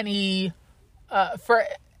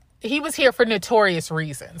he was here for notorious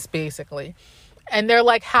reasons, basically. And they're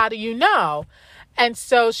like, how do you know? And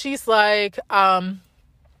so she's like,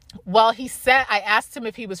 well, I asked him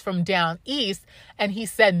if he was from down east, and he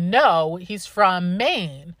said, no, he's from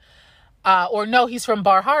Maine, or no, he's from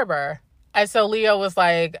Bar Harbor. And so Leo was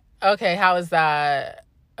like, okay,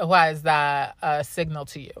 why is that a signal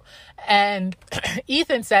to you? And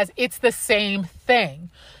Ethan says, it's the same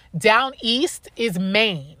thing. Down east is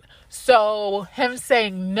Maine. So him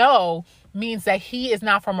saying no means that he is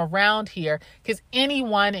not from around here, because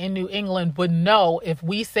anyone in New England would know if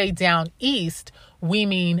we say down east, we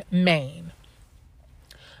mean Maine.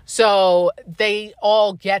 So they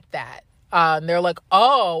all get that. They're like,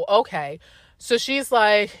 oh, okay. So she's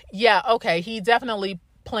like, yeah, okay. He definitely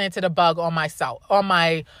planted a bug on my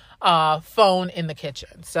phone in the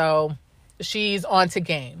kitchen. So she's on to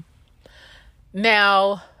game.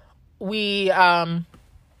 Now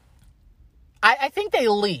I think they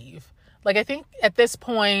leave. Like, I think at this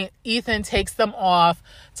point, Ethan takes them off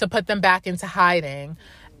to put them back into hiding.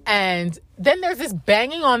 And then there's this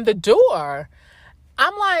banging on the door.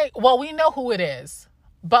 I'm like, well, we know who it is.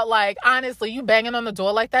 But, like, honestly, you banging on the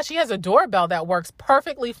door like that? She has a doorbell that works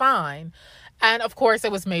perfectly fine. And, of course,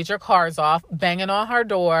 it was Major Karsov banging on her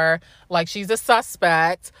door like she's a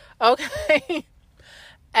suspect. Okay.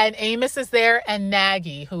 And Amos is there, and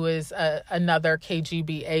Nagy, who is another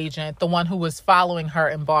KGB agent, the one who was following her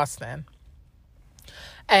in Boston.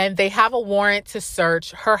 And they have a warrant to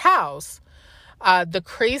search her house. The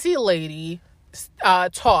crazy lady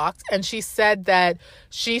talked, and she said that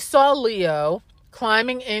she saw Leo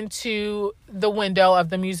climbing into the window of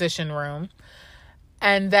the musician room,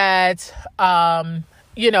 and that,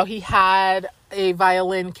 he had a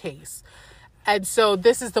violin case. And so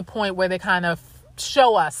this is the point where they kind of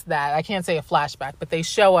show us that. I can't say a flashback, but they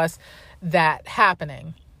show us that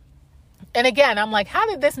happening. And again, I'm like, how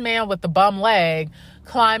did this man with the bum leg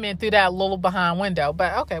climb in through that little behind window?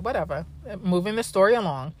 But okay, whatever. Moving the story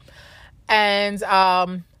along. And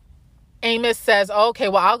Amos says, okay,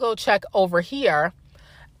 well, I'll go check over here.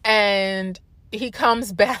 And he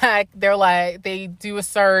comes back. They're like, they do a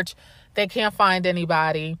search. They can't find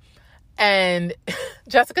anybody. And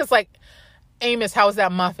Jessica's like, Amos, how was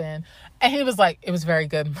that muffin? And he was like, it was very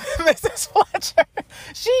good, Mrs. Fletcher.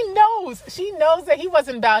 She knows that he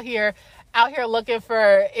wasn't out here looking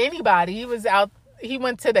for anybody. He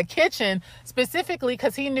went to the kitchen specifically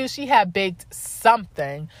because he knew she had baked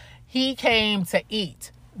something. He came to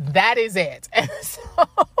eat. That is it. And so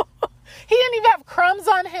he didn't even have crumbs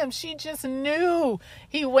on him. She just knew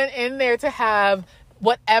he went in there to have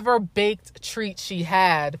whatever baked treat she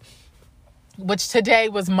had, which today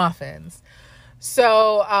was muffins.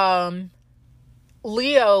 So,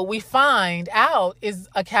 Leo, we find out, is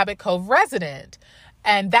a Cabot Cove resident.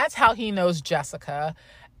 And that's how he knows Jessica.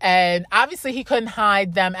 And obviously he couldn't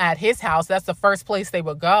hide them at his house. That's the first place they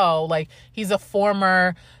would go. Like, he's a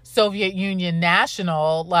former Soviet Union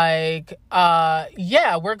national. Like,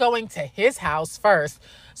 yeah, we're going to his house first.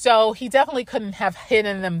 So he definitely couldn't have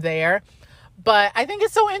hidden them there. But I think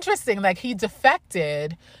it's so interesting. Like, he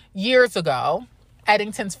defected years ago.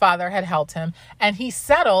 Eddington's father had helped him, and he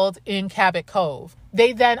settled in Cabot Cove.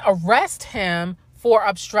 They then arrest him for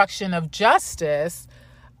obstruction of justice,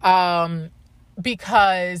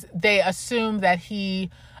 because they assume that he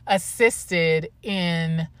assisted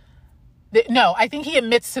in I think he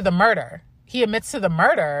admits to the murder.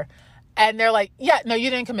 And they're like, yeah, no, you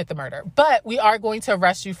didn't commit the murder, but we are going to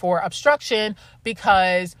arrest you for obstruction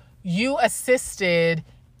because you assisted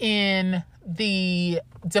in the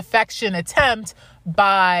defection attempt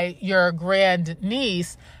by your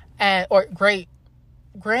grandniece or great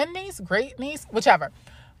niece, whichever.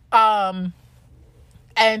 And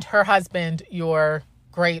her husband, your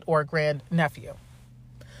great or grand nephew.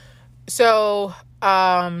 So,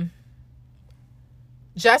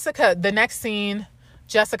 Jessica, the next scene,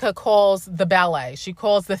 Jessica calls the ballet. She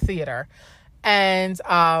calls the theater. And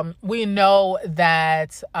we know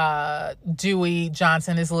that Dewey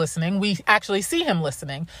Johnson is listening. We actually see him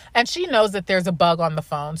listening. And she knows that there's a bug on the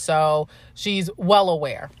phone. So she's well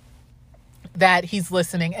aware that he's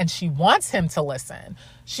listening and she wants him to listen.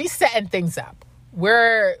 She's setting things up.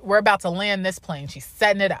 We're about to land this plane. She's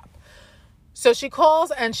setting it up. So she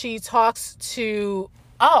calls and she talks to,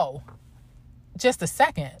 just a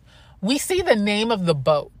second. We see the name of the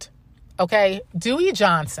boat. Okay. Dewey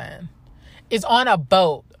Johnson is on a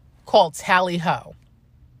boat called Tally Ho.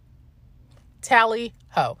 Tally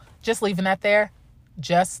Ho. Just leaving that there.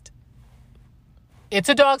 It's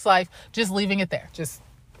a dog's life. Just leaving it there. Just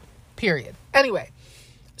period. Anyway,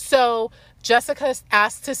 so Jessica's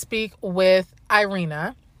asked to speak with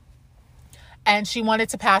Irina, and she wanted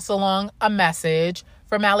to pass along a message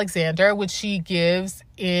from Alexander, which she gives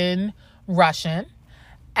in Russian.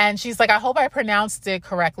 And she's like, I hope I pronounced it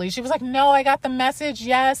correctly. She was like, no, I got the message.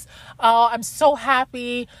 Yes. Oh, I'm so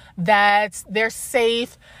happy that they're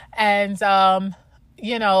safe. And,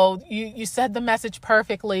 you said the message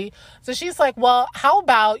perfectly. So she's like, well, how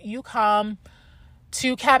about you come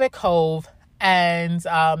to Cabot Cove and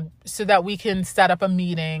so that we can set up a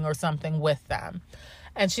meeting or something with them.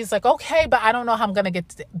 And she's like, okay, but I don't know how I'm going to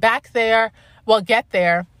get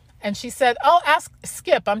there. And she said, oh, ask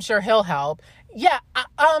Skip. I'm sure he'll help. Yeah.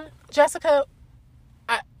 Jessica,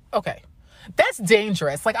 okay. That's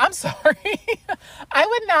dangerous. Like, I'm sorry. I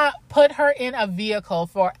would not put her in a vehicle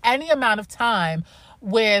for any amount of time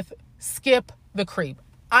with Skip the creep.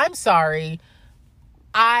 I'm sorry.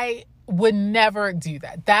 I would never do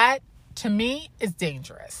that. That, to me, is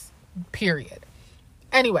dangerous. Period.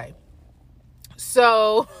 Anyway,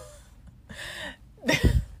 so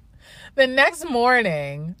the next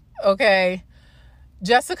morning, okay,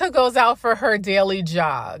 Jessica goes out for her daily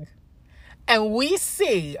jog, and we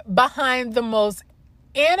see behind the most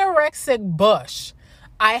anorexic bush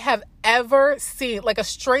I have ever seen, like a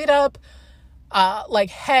straight up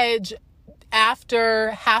hedge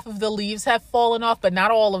after half of the leaves have fallen off, but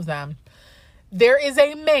not all of them. There is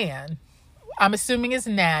a man, I'm assuming is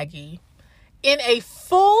Nagy, in a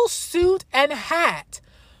full suit and hat,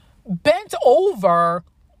 bent over,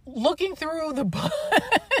 looking through the bush.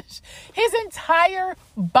 His entire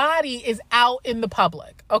body is out in the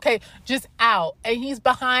public. Okay, just out, and he's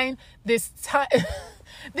behind this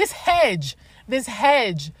hedge.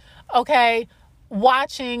 Okay,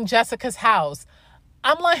 watching Jessica's house.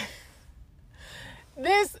 I'm like,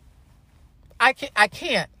 I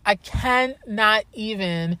cannot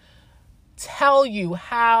even tell you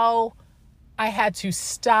how I had to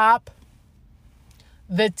stop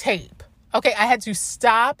the tape. Okay, I had to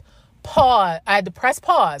pause. I had to press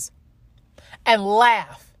pause and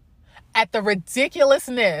laugh at the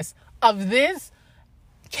ridiculousness of this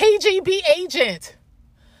KGB agent,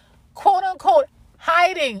 quote unquote,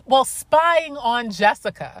 spying on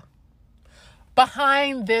Jessica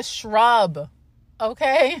behind this shrub.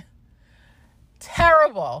 Okay?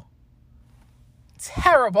 Terrible.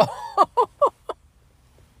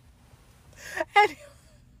 And it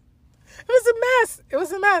was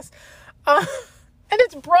a mess. And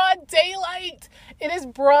it's broad daylight. It is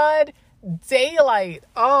broad daylight.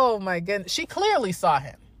 Oh my goodness. She clearly saw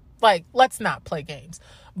him. Like, let's not play games.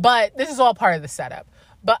 But this is all part of the setup.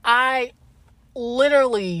 But I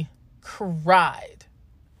literally cried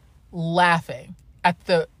laughing at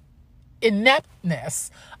the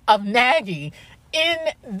ineptness of Nagy in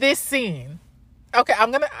this scene. Okay,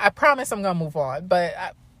 I promise I'm gonna move on, but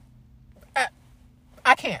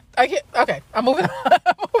I can't. Okay, I'm moving on.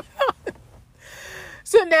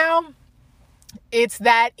 So now it's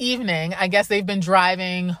that evening. I guess they've been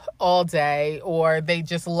driving all day, or they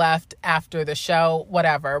just left after the show,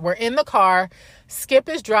 whatever. We're in the car. Skip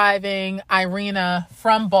is driving Irina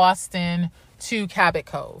from Boston to Cabot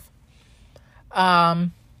Cove.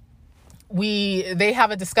 They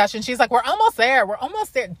have a discussion. She's like, we're almost there. We're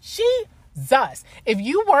almost there. Jesus. If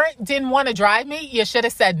you didn't want to drive me, you should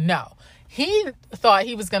have said no. He thought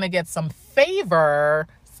he was going to get some favor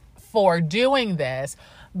for doing this,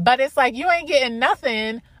 but it's like, you ain't getting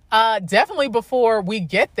nothing, definitely before we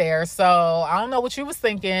get there. So I don't know what you was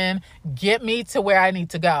thinking. Get me to where I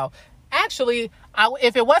need to go. Actually,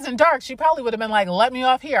 if it wasn't dark, she probably would have been like, let me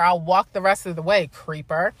off here. I'll walk the rest of the way,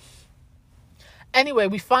 creeper. Anyway,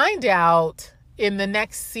 we find out in the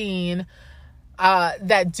next scene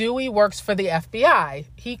that Dewey works for the FBI.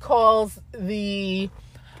 He calls the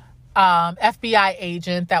FBI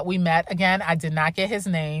agent that we met. Again, I did not get his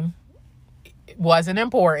name. It wasn't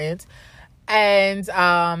important.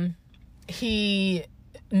 And he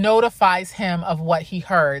notifies him of what he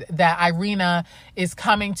heard, that Irina is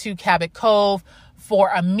coming to Cabot Cove for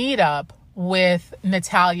a meetup with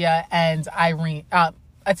Natalia and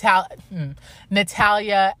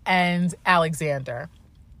Natalia and Alexander.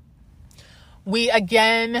 We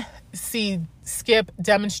again see Skip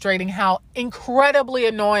demonstrating how incredibly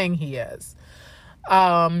annoying he is.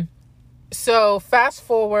 So fast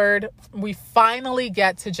forward, we finally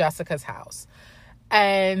get to Jessica's house,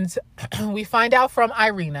 and we find out from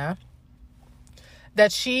Irina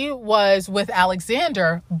that she was with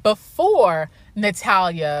Alexander before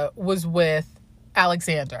Natalia was with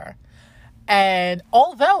Alexander. And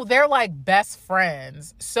although they're like best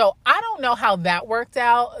friends, so I don't know how that worked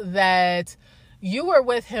out, that you were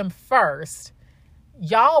with him first,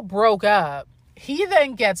 y'all broke up, he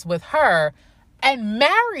then gets with her and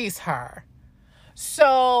marries her.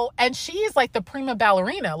 So, and she is like the prima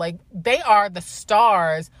ballerina, like they are the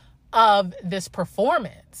stars of this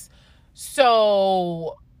performance.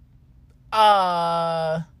 So,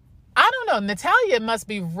 I don't know, Natalia must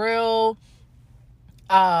be real,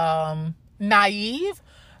 naive,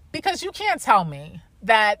 because you can't tell me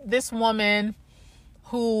that this woman,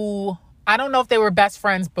 who I don't know if they were best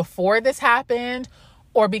friends before this happened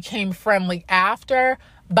or became friendly after,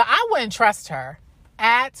 but I wouldn't trust her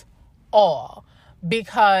at all,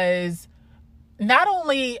 because not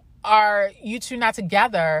only are you two not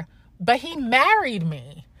together, but he married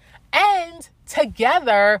me, and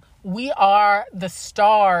together we are the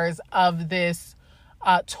stars of this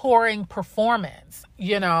touring performance.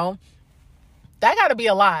 You know, that got to be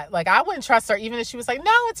a lot. Like, I wouldn't trust her, even if she was like,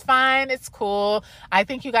 no, it's fine, it's cool, I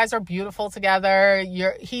think you guys are beautiful together,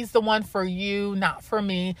 he's the one for you, not for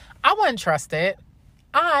me. I wouldn't trust it.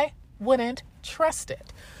 I wouldn't trust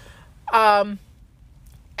it.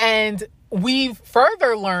 And we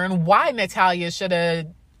further learn why Natalia should have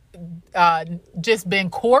just been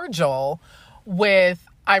cordial with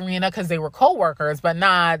Irina, because they were co-workers, but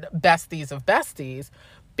not besties of besties.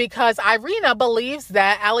 Because Irina believes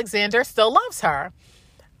that Alexander still loves her.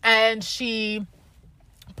 And she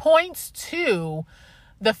points to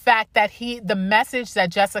the fact that the message that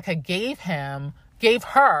Jessica gave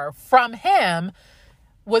her from him,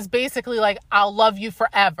 was basically like, I'll love you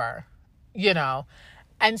forever, you know.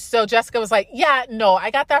 And so Jessica was like, yeah, no,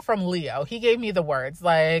 I got that from Leo. He gave me the words.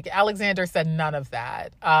 Like, Alexander said none of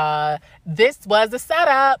that. This was a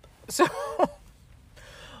setup. So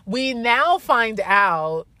we now find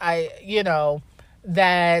out,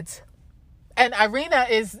 that, and Irina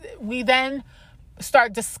we then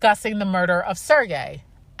start discussing the murder of Sergei.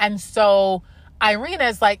 And so Irina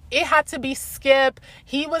is like, it had to be Skip.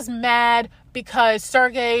 He was mad because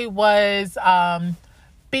Sergei was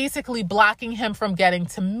basically blocking him from getting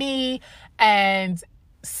to me. And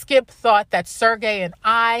Skip thought that Sergei and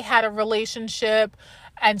I had a relationship.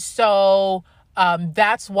 And so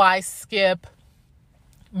that's why Skip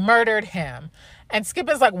murdered him. And Skip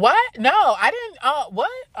is like, what? No, I didn't. What?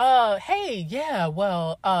 Hey, yeah,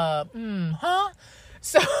 well,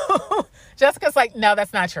 So Jessica's like, no,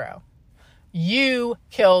 that's not true. You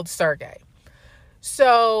killed Sergei.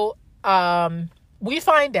 So we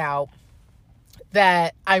find out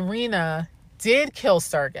that Irina did kill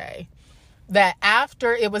Sergei, that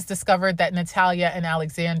after it was discovered that Natalia and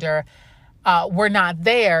Alexander were not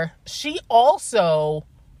there, she also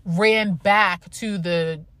ran back to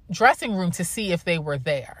the dressing room to see if they were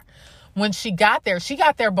there. When she got there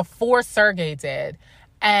before Sergei did,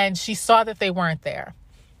 and she saw that they weren't there.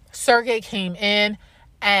 Sergei came in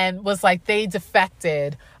and was like, they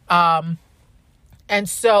defected. And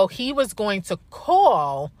so he was going to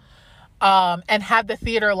call and have the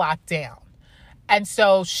theater locked down. And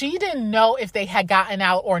so she didn't know if they had gotten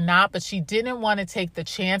out or not, but she didn't want to take the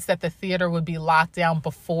chance that the theater would be locked down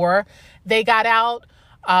before they got out.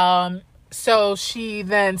 So she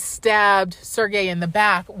then stabbed Sergei in the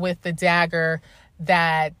back with the dagger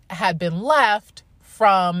that had been left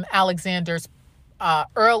from Alexander's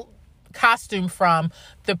costume from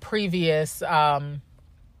the previous, from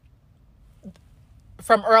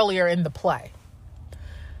earlier in the play.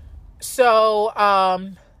 So,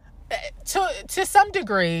 to some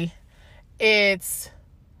degree, it's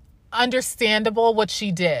understandable what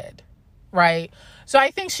she did, right? So I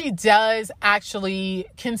think she does actually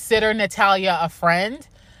consider Natalia a friend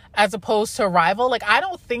as opposed to a rival. Like, I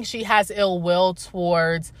don't think she has ill will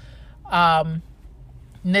towards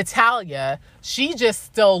Natalia. She just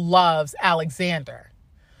still loves Alexander.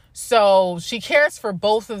 So she cares for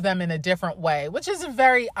both of them in a different way, which is a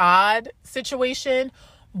very odd situation.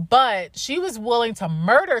 But she was willing to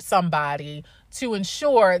murder somebody to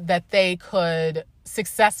ensure that they could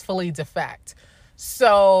successfully defect.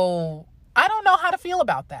 So I don't know how to feel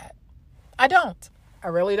about that. I don't. I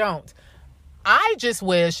really don't. I just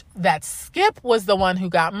wish that Skip was the one who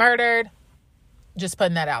got murdered. Just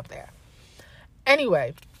putting that out there.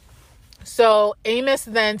 Anyway, so Amos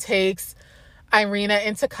then takes Irina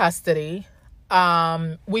into custody.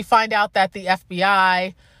 We find out that the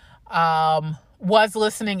FBI was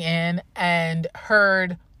listening in and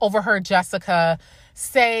overheard Jessica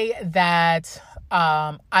say that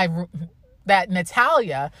that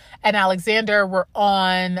Natalia and Alexander were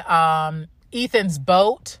on Ethan's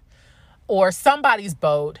boat or somebody's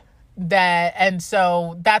boat, and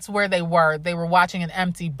so that's where they were. They were watching an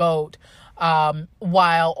empty boat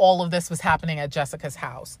while all of this was happening at Jessica's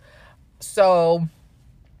house. So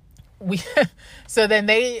then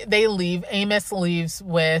they leave. Amos leaves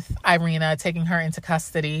with Irina, taking her into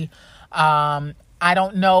custody. I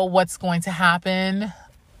don't know what's going to happen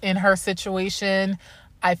in her situation.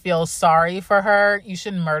 I feel sorry for her. You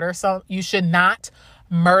should not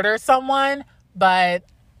murder someone, but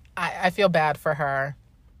I feel bad for her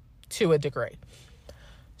to a degree.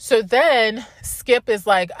 So then Skip is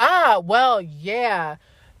like, well, yeah.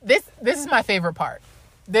 This is my favorite part.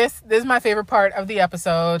 This is my favorite part of the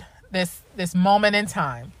episode. This moment in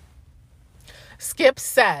time. Skip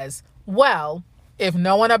says, well, if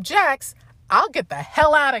no one objects, I'll get the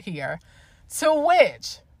hell out of here. To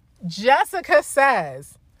which Jessica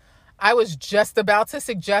says, I was just about to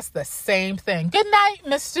suggest the same thing. Good night,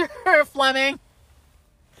 Mr. Fleming.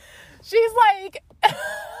 She's like,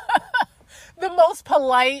 the most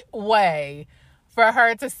polite way for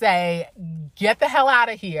her to say, get the hell out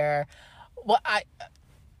of here. Well,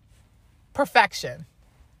 perfection.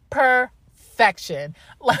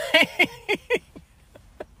 Like,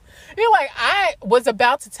 you're like, I was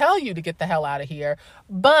about to tell you to get the hell out of here,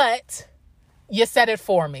 but you said it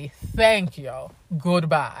for me. Thank you.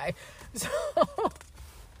 Goodbye. So,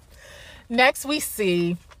 next we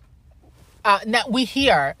see, we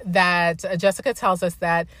hear that Jessica tells us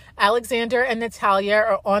that Alexander and Natalia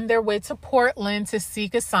are on their way to Portland to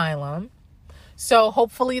seek asylum. So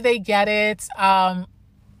hopefully they get it.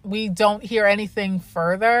 We don't hear anything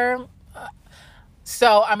further.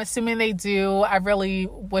 So I'm assuming they do. I really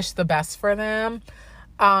wish the best for them.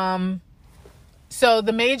 So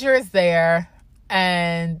the major is there,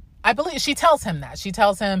 and I believe she tells him that. She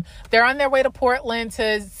tells him they're on their way to Portland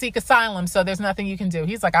to seek asylum, so there's nothing you can do.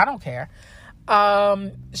 He's like, I don't care.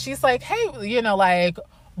 She's like, hey, like,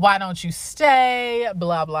 why don't you stay?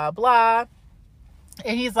 Blah, blah, blah.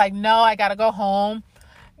 And he's like, no, I got to go home.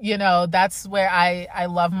 That's where I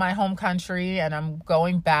love my home country, and I'm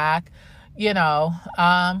going back. But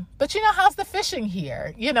how's the fishing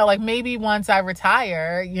here? Like, maybe once I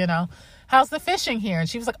retire, how's the fishing here? And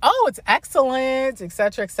she was like, oh, it's excellent, et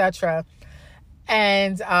cetera, et cetera.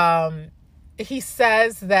 And he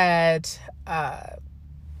says that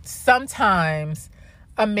sometimes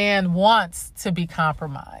a man wants to be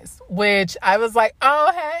compromised, which I was like,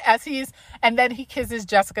 oh, hey, and then he kisses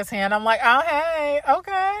Jessica's hand. I'm like, oh, hey,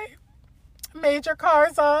 okay. Major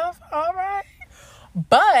cars off. All right.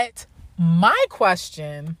 But my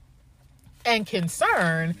question and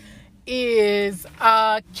concern is,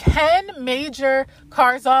 can Major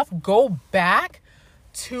Karzov go back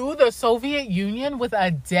to the Soviet Union with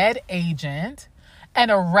a dead agent,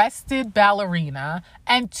 an arrested ballerina,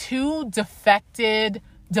 and two defecting,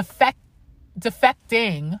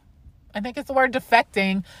 I think it's the word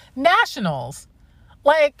defecting, nationals?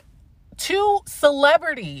 Like, two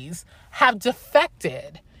celebrities have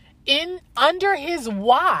defected under his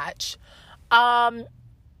watch, and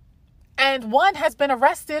one has been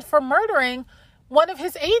arrested for murdering one of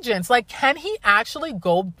his agents. Like, can he actually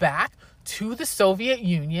go back to the Soviet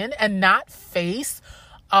Union and not face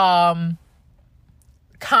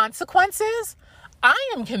consequences,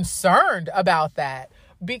 I am concerned about that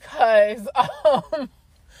because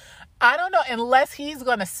I don't know, unless he's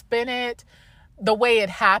going to spin it the way it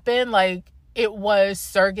happened, like it was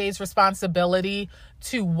Sergei's responsibility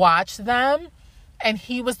to watch them, and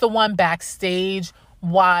he was the one backstage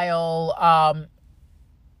while,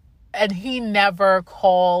 and he never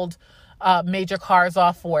called Major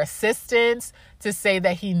Karzov for assistance to say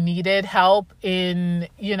that he needed help in,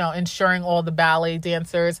 ensuring all the ballet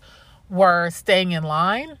dancers were staying in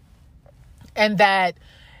line, and that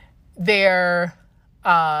their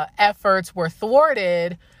efforts were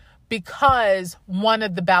thwarted because one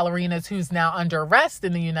of the ballerinas, who's now under arrest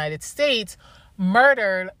in the United States,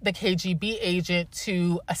 murdered the KGB agent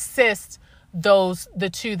to assist the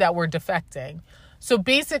two that were defecting. So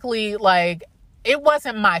basically, like, it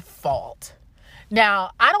wasn't my fault.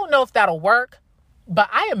 Now, I don't know if that'll work, but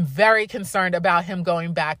I am very concerned about him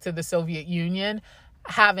going back to the Soviet Union,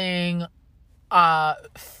 having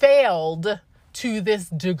failed to this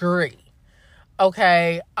degree.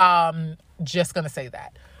 Okay, just gonna say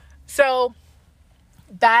that. So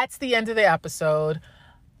that's the end of the episode.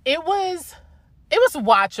 It was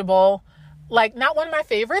watchable. Like, not one of my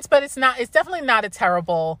favorites, but it's definitely not a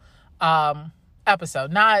terrible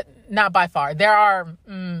episode. Not by far. There's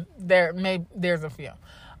a few,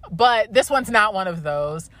 but this one's not one of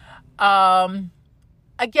those. Again,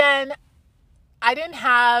 I didn't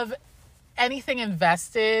have anything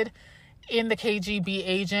invested in the KGB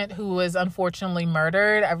agent who was unfortunately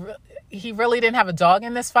murdered. He really didn't have a dog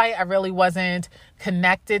in this fight. I really wasn't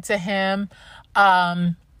connected to him.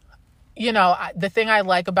 The thing I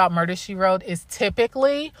like about Murder, She Wrote is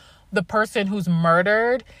typically the person who's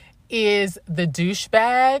murdered is the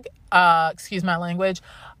douchebag, excuse my language,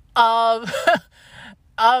 of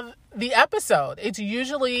the episode. It's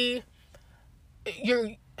usually,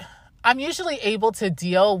 I'm usually able to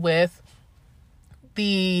deal with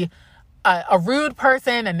a rude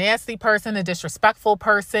person, a nasty person, a disrespectful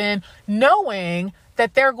person, knowing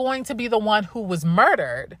that they're going to be the one who was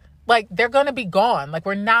murdered. Like, they're going to be gone. Like,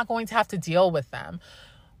 we're not going to have to deal with them.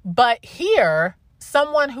 But here,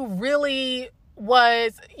 someone who really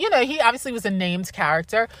was, he obviously was a named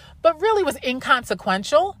character, but really was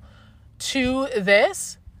inconsequential to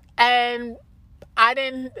this. And I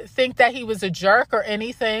didn't think that he was a jerk or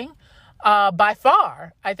anything by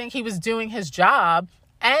far. I think he was doing his job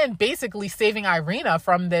and basically saving Irina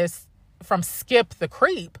from Skip the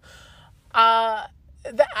creep. I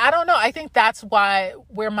don't know. I think that's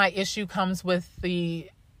where my issue comes with the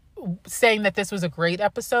saying that this was a great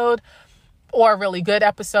episode or a really good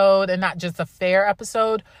episode and not just a fair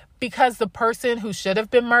episode, because the person who should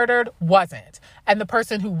have been murdered wasn't. And the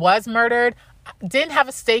person who was murdered didn't have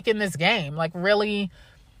a stake in this game. Like, really,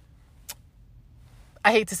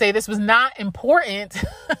 I hate to say this, was not important,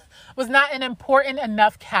 was not an important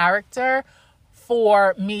enough character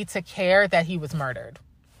for me to care that he was murdered.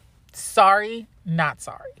 Sorry, not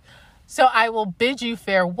sorry. So I will bid you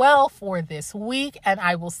farewell for this week, and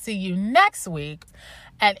I will see you next week.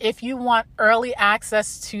 And if you want early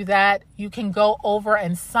access to that, you can go over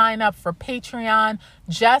and sign up for Patreon.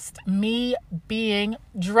 Just me being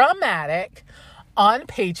dramatic on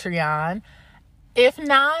Patreon. If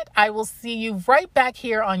not, I will see you right back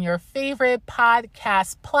here on your favorite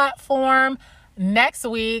podcast platform next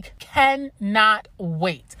week. Cannot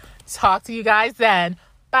wait. Talk to you guys then.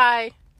 Bye.